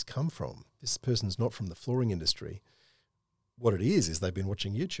 where did this come from? This person's not from the flooring industry. What it is they've been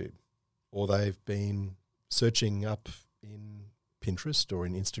watching YouTube, or they've been searching up in Pinterest or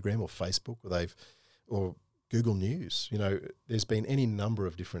in Instagram or Facebook, or Google News. There's been any number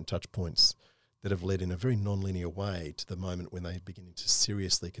of different touch points that have led in a very non-linear way to the moment when they're beginning to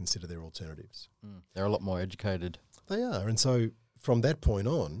seriously consider their alternatives. They're a lot more educated. They are. And so from that point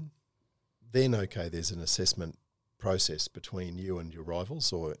on, then, okay, there's an assessment process between you and your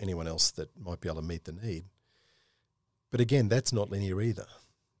rivals or anyone else that might be able to meet the need. But again, that's not linear either,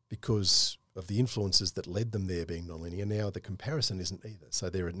 because of the influences that led them there being non-linear. Now the comparison isn't either.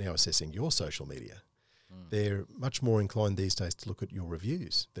 So they're now assessing your social media. They're much more inclined these days to look at your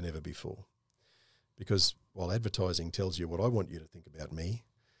reviews than ever before. Because while advertising tells you what I want you to think about me,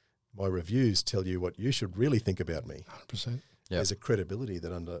 my reviews tell you what you should really think about me. 100%. Yep. There's a credibility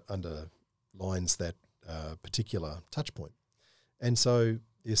that underlines that particular touch point. And so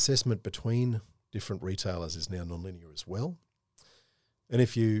the assessment between different retailers is now non-linear as well. And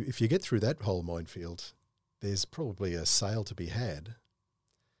if you get through that whole minefield, there's probably a sale to be had,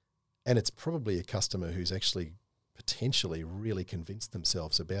 and it's probably a customer who's actually potentially really convinced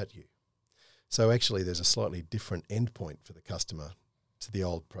themselves about you. So actually there's a slightly different endpoint for the customer to the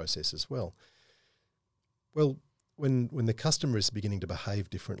old process as well. Well, when the customer is beginning to behave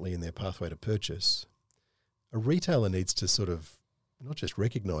differently in their pathway to purchase, a retailer needs to sort of not just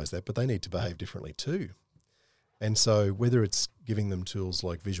recognise that, but they need to behave differently too. And so whether it's giving them tools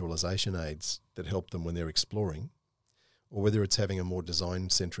like visualisation aids that help them when they're exploring, or whether it's having a more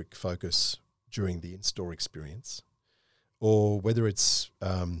design-centric focus during the in-store experience, or whether it's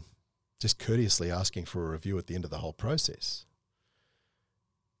just courteously asking for a review at the end of the whole process,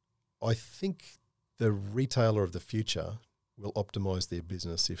 I think the retailer of the future will optimise their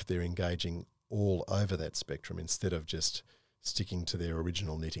business if they're engaging all over that spectrum instead of just sticking to their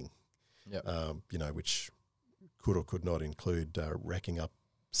original knitting, which could or could not include racking up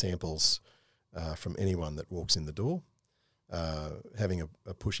samples from anyone that walks in the door, having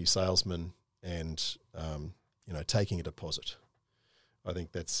a pushy salesman, and taking a deposit. I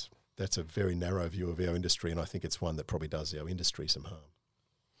think that's a very narrow view of our industry, and I think it's one that probably does our industry some harm.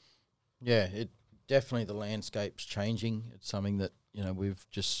 Yeah, it definitely, the landscape's changing. It's something that we've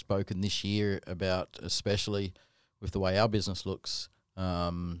just spoken this year about, especially with the way our business looks.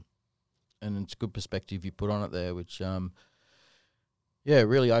 And it's a good perspective you put on it there, which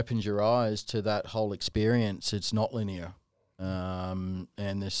really opens your eyes to that whole experience. It's not linear, and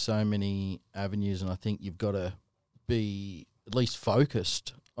there's so many avenues, and I think you've got to be at least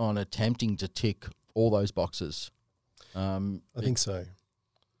focused on attempting to tick all those boxes. I think so.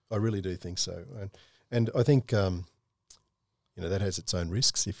 I really do think so. And I think, that has its own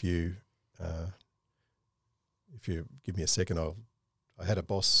risks. If you give me a second, I had a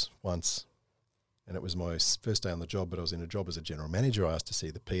boss once, and it was my first day on the job, but I was in a job as a general manager. I asked to see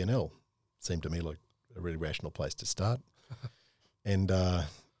the P&L. Seemed to me like a really rational place to start. And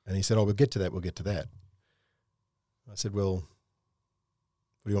he said, we'll get to that. I said, well,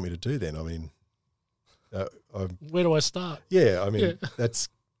 what do you want me to do then? I mean, where do I start? Yeah, I mean, that's...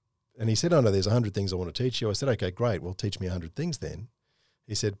 And he said, no, there's 100 things I want to teach you. I said, okay, great. Well, teach me 100 things then.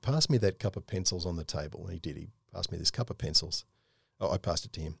 He said, pass me that cup of pencils on the table. And he did. He passed me this cup of pencils. I passed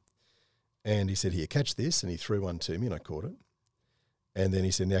it to him. And he said, here, catch this. And he threw one to me, and I caught it. And then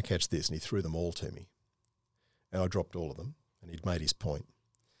he said, now catch this. And he threw them all to me. And I dropped all of them. And he'd made his point.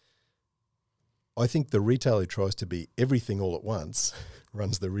 I think the retailer who tries to be everything all at once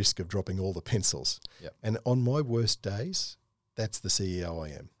runs the risk of dropping all the pencils. Yep. And on my worst days, that's the CEO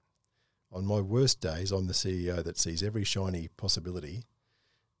I am. On my worst days, I'm the CEO that sees every shiny possibility,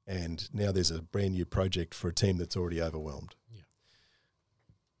 and now there's a brand new project for a team that's already overwhelmed. Yeah.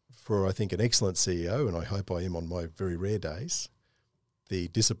 For, I think, an excellent CEO, and I hope I am on my very rare days, the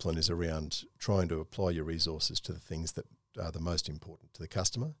discipline is around trying to apply your resources to the things that are the most important to the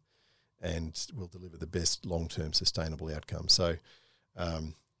customer and will deliver the best long-term sustainable outcome. So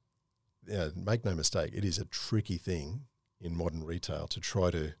make no mistake, it is a tricky thing in modern retail to try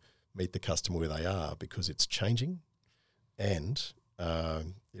to meet the customer where they are because it's changing, and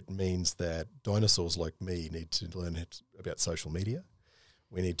it means that dinosaurs like me need to learn about social media.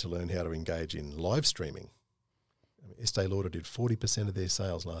 We need to learn how to engage in live streaming. I mean, Estee Lauder did 40% of their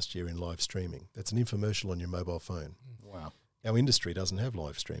sales last year in live streaming. That's an infomercial on your mobile phone. Wow. Our industry doesn't have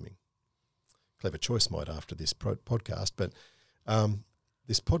live streaming. Clever Choice might after this podcast, but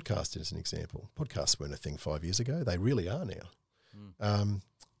this podcast is an example. Podcasts weren't a thing 5 years ago. They really are now.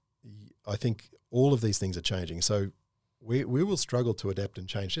 I think all of these things are changing. So we will struggle to adapt and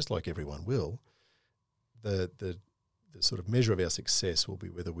change, just like everyone will. The sort of measure of our success will be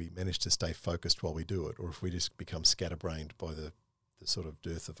whether we manage to stay focused while we do it, or if we just become scatterbrained by the sort of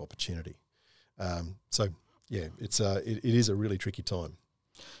dearth of opportunity. So yeah, it is a really tricky time.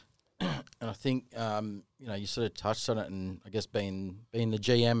 And I think you sort of touched on it, and I guess being the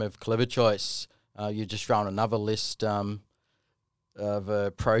GM of Clever Choice, you just thrown another list of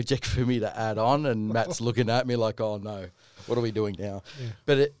a project for me to add on, and Matt's looking at me like, "Oh no, what are we doing now?"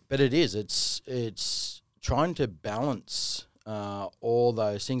 Yeah. But it's trying to balance all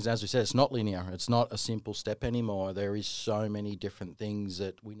those things. And as we said, it's not linear. It's not a simple step anymore. There is so many different things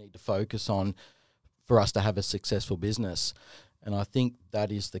that we need to focus on for us to have a successful business. And I think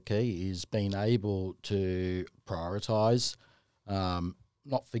that is the key, is being able to prioritise,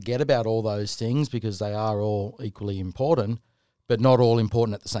 not forget about all those things because they are all equally important, but not all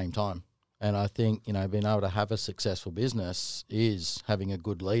important at the same time. And I think, being able to have a successful business is having a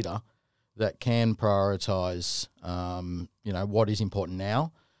good leader that can prioritise, what is important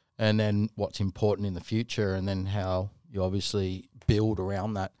now and then what's important in the future, and then how you obviously build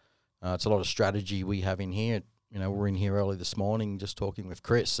around that. It's a lot of strategy we have in here. We're in here early this morning just talking with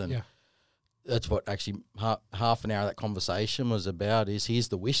Chris, and that's what actually half an hour of that conversation was about, is here's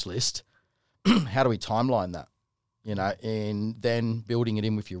the wish list. How do we timeline that? And then building it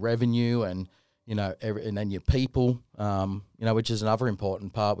in with your revenue and, and then your people, which is another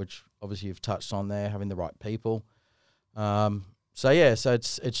important part, which obviously you've touched on there, having the right people. So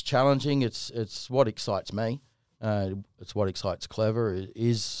it's challenging. It's what excites me. It's what excites Clever,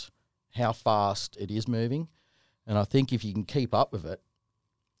 is how fast it is moving. And I think if you can keep up with it,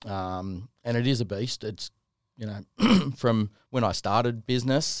 and it is a beast, it's, from when I started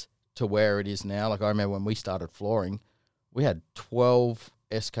business to where it is now. Like I remember when we started flooring, we had 12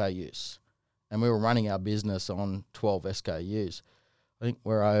 SKUs and we were running our business on 12 SKUs. I think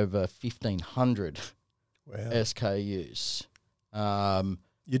we're over 1,500 SKUs.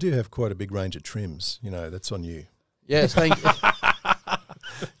 You do have quite a big range of trims, that's on you. Yes, thank you.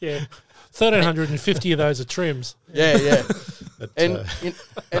 Yeah. 1,350 of those are trims. Yeah. And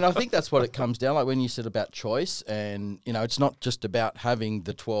I think that's what it comes down, like when you said about choice, and it's not just about having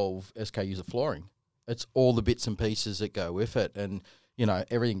the 12 SKUs of flooring. It's all the bits and pieces that go with it, and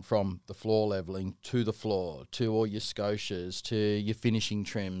everything from the floor leveling to the floor to all your scotias to your finishing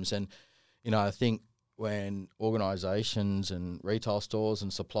trims. And I think when organisations and retail stores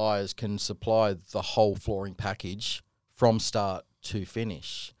and suppliers can supply the whole flooring package from start to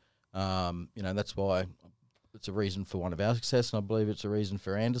finish, that's why it's a reason for one of our success, and I believe it's a reason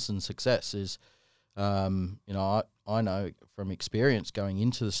for Andersens' success. Is I know from experience going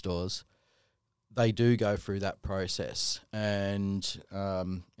into the stores, they do go through that process. And I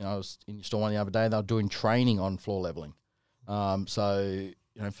was in your store one the other day, they were doing training on floor leveling. So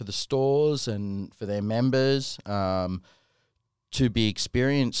for the stores and for their members, to be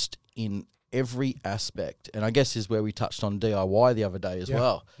experienced in every aspect. And I guess is where we touched on DIY the other day as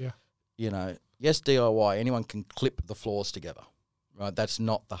well. Yeah. Yes, DIY, anyone can clip the floors together, right? That's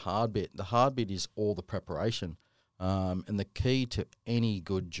not the hard bit. The hard bit is all the preparation. And the key to any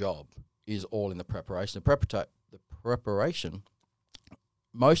good job is all in the preparation. The preparation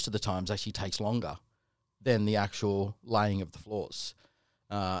most of the times actually takes longer than the actual laying of the floors.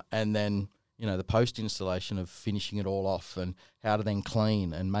 And then, the post-installation of finishing it all off and how to then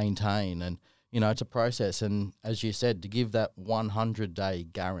clean and maintain. And, it's a process. And as you said, to give that 100-day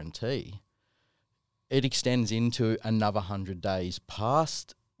guarantee, it extends into another 100 days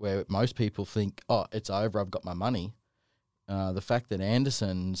past where most people think, oh, it's over, I've got my money. The fact that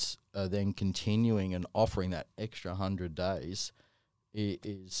Andersens are then continuing and offering that extra 100 days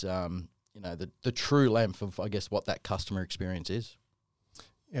is the true length of, I guess, what that customer experience is.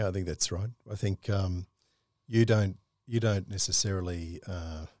 Yeah, I think that's right. I think you don't necessarily.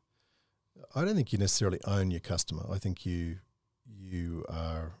 I don't think you necessarily own your customer. I think you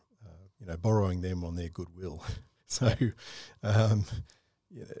are borrowing them on their goodwill. So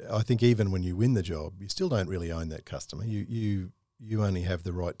I think even when you win the job, you still don't really own that customer. You only have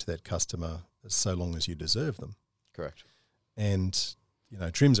the right to that customer so long as you deserve them. Correct. And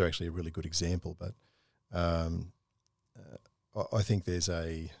trims are actually a really good example, but I think there's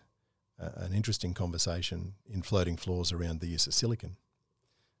an interesting conversation in floating floors around the use of silicon.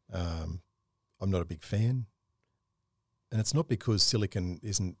 I'm not a big fan, and it's not because silicon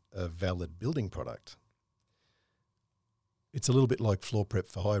isn't a valid building product. It's a little bit like floor prep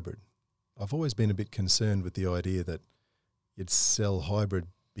for hybrid. I've always been a bit concerned with the idea that you'd sell hybrid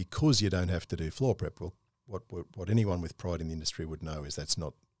because you don't have to do floor prep. Well, what anyone with pride in the industry would know is that's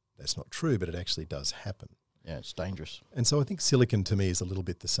not true, but it actually does happen. Yeah, it's dangerous. And so I think silicon to me is a little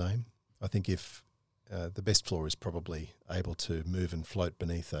bit the same. I think if the best floor is probably able to move and float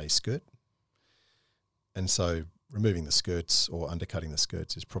beneath a skirt, and so removing the skirts or undercutting the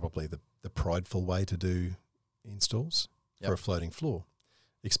skirts is probably the prideful way to do installs for a floating floor.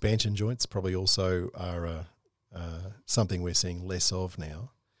 Expansion joints probably also are something we're seeing less of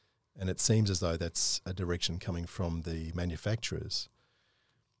now, and it seems as though that's a direction coming from the manufacturers.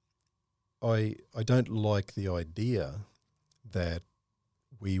 I don't like the idea that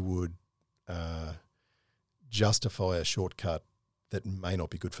we would justify a shortcut that may not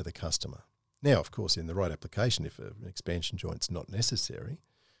be good for the customer. Now, of course, in the right application, if an expansion joint's not necessary,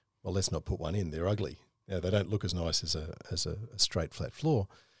 well, let's not put one in. They're ugly. They don't look as nice as a straight, flat floor.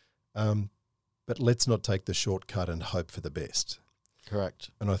 But let's not take the shortcut and hope for the best. Correct.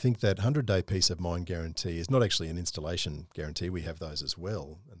 And I think that 100-day peace of mind guarantee is not actually an installation guarantee. We have those as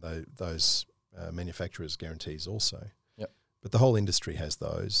well, and those manufacturers' guarantees also. Yep. But the whole industry has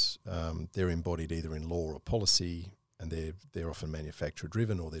those. They're embodied either in law or policy, and they're often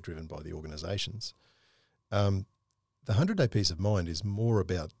manufacturer-driven or they're driven by the organisations. The 100-day peace of mind is more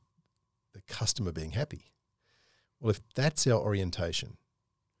about the customer being happy. Well, if that's our orientation,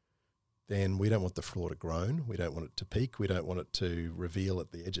 then we don't want the floor to groan. We don't want it to peak. We don't want it to reveal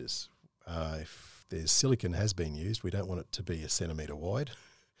at the edges. If there's silicon has been used, we don't want it to be a centimetre wide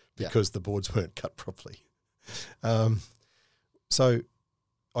because the boards weren't cut properly. So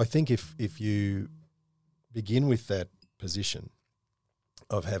I think if you begin with that position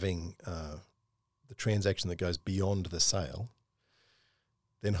of having the transaction that goes beyond the sale,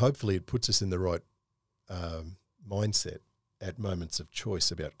 then hopefully it puts us in the right mindset at moments of choice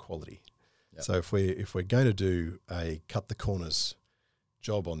about quality. Yep. So if we're going to do a cut the corners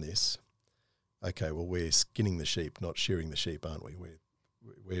job on this, okay, well, we're skinning the sheep, not shearing the sheep, aren't we?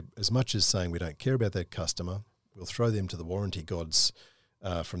 We're as much as saying we don't care about that customer, we'll throw them to the warranty gods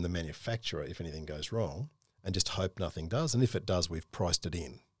from the manufacturer if anything goes wrong, and just hope nothing does. And if it does, we've priced it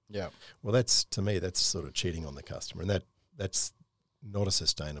in. Yeah. Well, to me, that's sort of cheating on the customer, and that's not a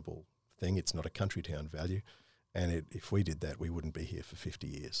sustainable thing. It's not a country town value. And if we did that, we wouldn't be here for 50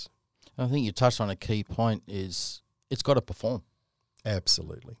 years. I think you touched on a key point is it's got to perform.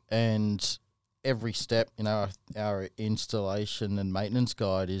 Absolutely. And every step, our installation and maintenance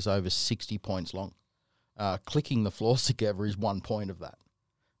guide is over 60 points long. Clicking the floors together is 1 point of that.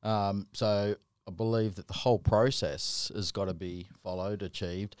 So I believe that the whole process has got to be followed,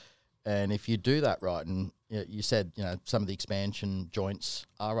 achieved. And if you do that right, and you said, some of the expansion joints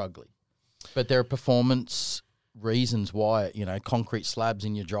are ugly, but there are performance reasons why, concrete slabs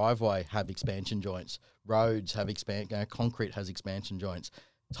in your driveway have expansion joints, roads have concrete has expansion joints,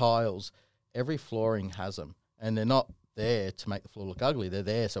 tiles, every flooring has them, and they're not there to make the floor look ugly. They're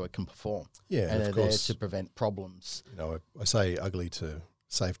there so it can perform. Yeah, and of they're course, there to prevent problems. I say ugly to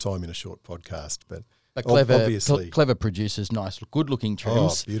save time in a short podcast, but clever clever producers nice, good-looking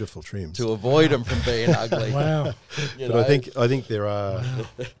trims. Oh, beautiful trims to avoid them from being ugly. Wow. But I think there are. Wow.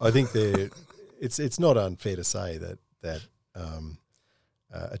 I think there. It's not unfair to say that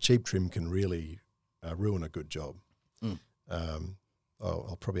a cheap trim can really ruin a good job.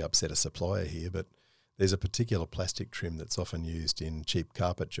 I'll probably upset a supplier here, but there's a particular plastic trim that's often used in cheap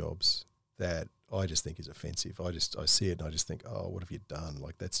carpet jobs that I just think is offensive. I see it and I just think, oh, what have you done?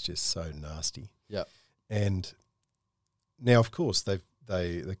 Like, that's just so nasty. Yeah. And now, of course, they've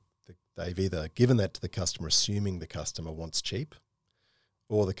either given that to the customer, assuming the customer wants cheap,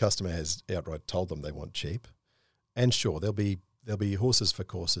 or the customer has outright told them they want cheap. And sure, there'll be horses for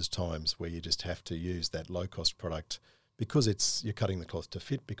courses times where you just have to use that low cost product because you're cutting the cloth to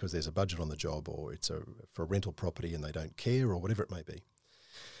fit because there's a budget on the job, or it's for a rental property and they don't care, or whatever it may be.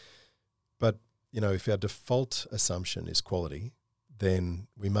 But if our default assumption is quality, then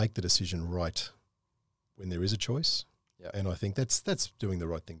we make the decision right when there is a choice. Yep. And I think that's doing the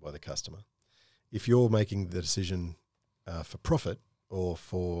right thing by the customer. If you're making the decision for profit or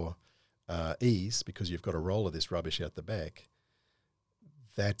for ease because you've got a roll of this rubbish out the back,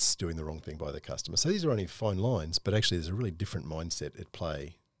 that's doing the wrong thing by the customer. So these are only fine lines, but actually there's a really different mindset at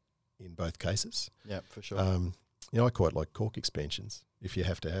play in both cases. Yeah, for sure. I quite like cork expansions if you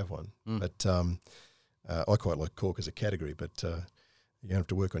have to have one. But I quite like cork as a category, but you have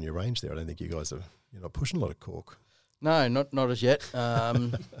to work on your range there. I don't think you guys you're not pushing a lot of cork. No, not as yet. I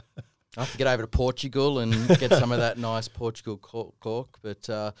have to get over to Portugal and get some of that nice Portugal cork. But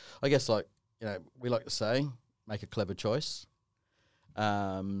I guess, we like to say, make a clever choice.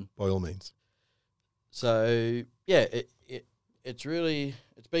 By all means. So yeah,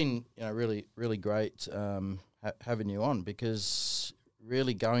 it's been really great having you on, because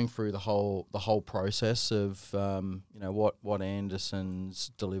really going through the whole process of what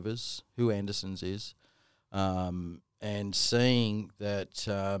Andersens delivers, who Andersens is, and seeing that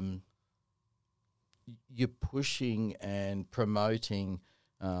you're pushing and promoting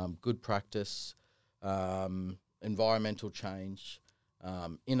good practice, environmental change,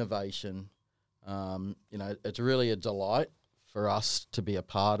 innovation. It's really a delight for us to be a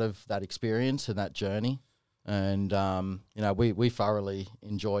part of that experience and that journey. And, we thoroughly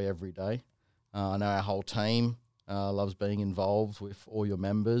enjoy every day. I know our whole team loves being involved with all your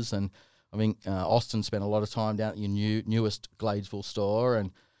members. And I think Austin spent a lot of time down at your newest Gladesville store.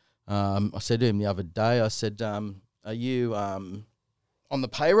 And I said to him the other day, I said, are you on the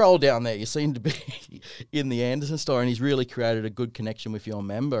payroll down there? You seem to be in the Andersens store. And he's really created a good connection with your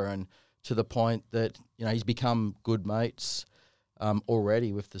member, and to the point that, he's become good mates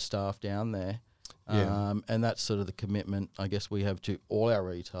already with the staff down there. Yeah. And that's sort of the commitment, I guess, we have to all our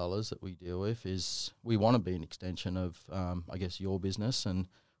retailers that we deal with, is we want to be an extension of, your business, and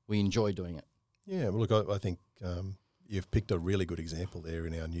we enjoy doing it. Yeah, well, look, I think you've picked a really good example there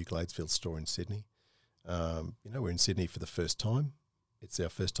in our new Gladesville store in Sydney. We're in Sydney for the first time. It's our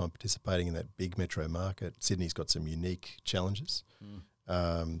first time participating in that big metro market. Sydney's got some unique challenges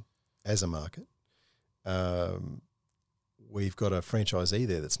as a market. We've got a franchisee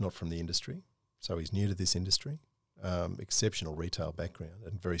there that's not from the industry, so he's new to this industry. Exceptional retail background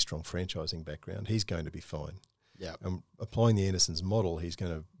and very strong franchising background. He's going to be fine. Yeah. And applying the Andersens model, he's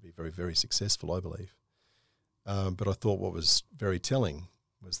going to be very, very successful, I believe. But I thought what was very telling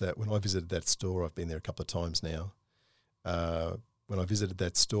was that when I visited that store, I've been there a couple of times now. When I visited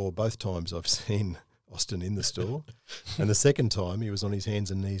that store, both times I've seen Austin in the store. And the second time he was on his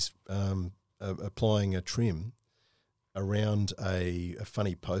hands and knees applying a trim around a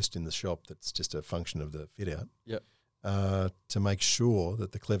funny post in the shop that's just a function of the fit out. Yep. To make sure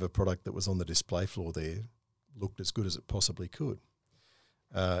that the clever product that was on the display floor there looked as good as it possibly could.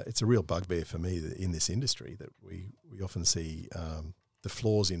 It's a real bugbear for me that in this industry that we often see the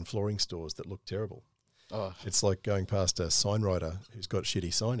flaws in flooring stores that look terrible. Oh. It's like going past a sign writer who's got shitty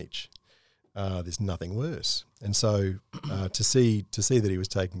signage. There's nothing worse. And so to see that he was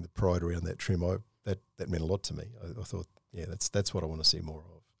taking the pride around that trim, that meant a lot to me. I thought, yeah, that's what I want to see more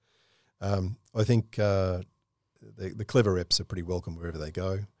of. I think the clever reps are pretty welcome wherever they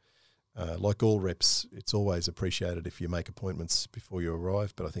go. Like all reps, it's always appreciated if you make appointments before you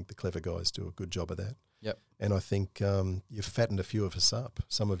arrive, but I think the clever guys do a good job of that. Yep. And I think you've fattened a few of us up.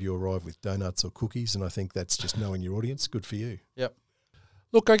 Some of you arrive with donuts or cookies, and I think that's just knowing your audience. Good for you. Yep.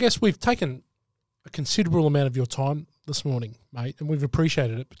 Look, I guess we've taken a considerable amount of your time this morning, mate, and we've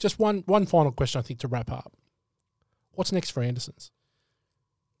appreciated it. But just one final question, I think, to wrap up. What's next for Andersens?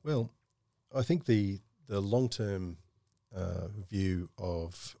 Well, I think the long-term view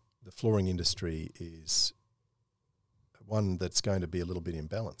of the flooring industry is one that's going to be a little bit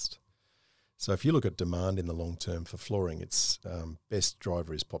imbalanced. So if you look at demand in the long term for flooring, its best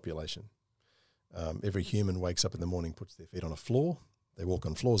driver is population. Every human wakes up in the morning, puts their feet on a floor. They walk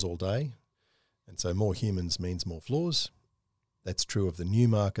on floors all day. And so more humans means more floors. That's true of the new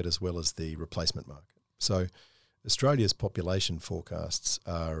market as well as the replacement market. So Australia's population forecasts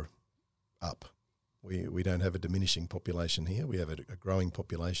are up. We don't have a diminishing population here. We have a growing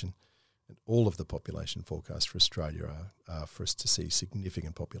population. And all of the population forecasts for Australia are for us to see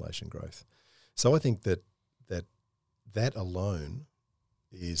significant population growth. So I think that alone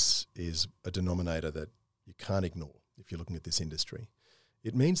is a denominator that you can't ignore if you're looking at this industry.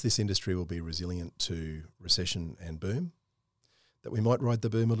 It means this industry will be resilient to recession and boom, that we might ride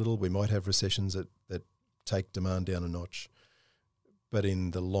the boom a little, we might have recessions that take demand down a notch, but in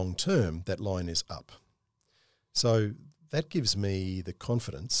the long term, that line is up. So that gives me the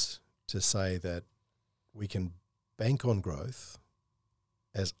confidence to say that we can bank on growth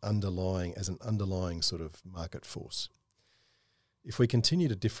as an underlying sort of market force. If we continue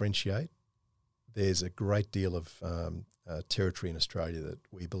to differentiate, there's a great deal of territory in Australia that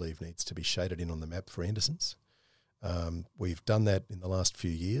we believe needs to be shaded in on the map for Andersens. We've done that in the last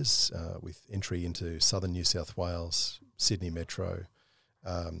few years with entry into southern New South Wales, Sydney Metro,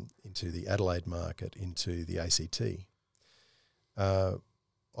 into the Adelaide market, into the ACT.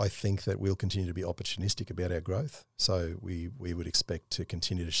 I think that we'll continue to be opportunistic about our growth. So we would expect to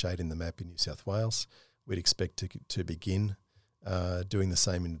continue to shade in the map in New South Wales. We'd expect to begin doing the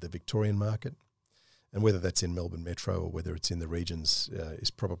same in the Victorian market. And whether that's in Melbourne Metro or whether it's in the regions is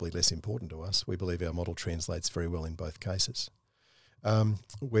probably less important to us. We believe our model translates very well in both cases.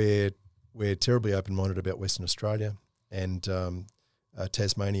 We're terribly open-minded about Western Australia, and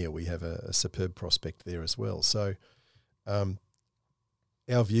Tasmania, we have a superb prospect there as well. So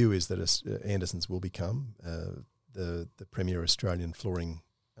our view is that Andersens will become the premier Australian flooring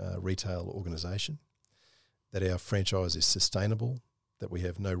retail organisation, that our franchise is sustainable, that we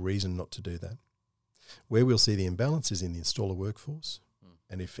have no reason not to do that. Where we'll see the imbalance is in the installer workforce,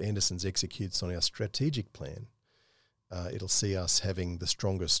 and if Andersens executes on our strategic plan, it'll see us having the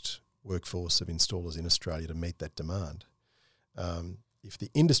strongest workforce of installers in Australia to meet that demand. If the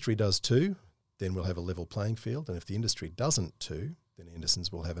industry does too, then we'll have a level playing field, and if the industry doesn't too, then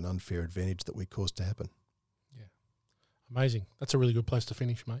Andersens will have an unfair advantage that we caused to happen. Yeah. Amazing. That's a really good place to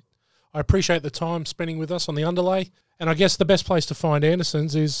finish, mate. I appreciate the time spending with us on the underlay, and I guess the best place to find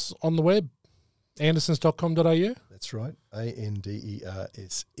Andersens is on the web, andersens.com.au. That's right.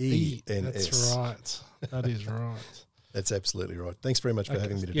 Andersens. That's right. That is right. That's absolutely right. Thanks very much for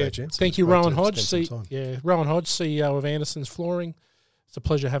having me today, gents. Thank you, Rowan Hodge. Rowan Hodge, CEO of Andersens Flooring. It's a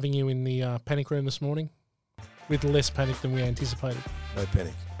pleasure having you in the panic room this morning, with less panic than we anticipated. No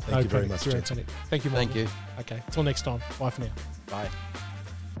panic. Thank you very much, Zero gents. panic. Thank you, Michael. Thank you. Okay, until next time. Bye for now. Bye.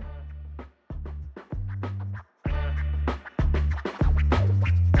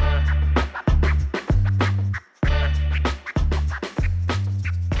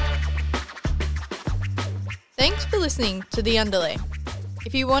 Thanks for listening to The Underlay.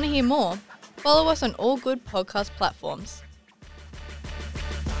 If you want to hear more, follow us on all good podcast platforms.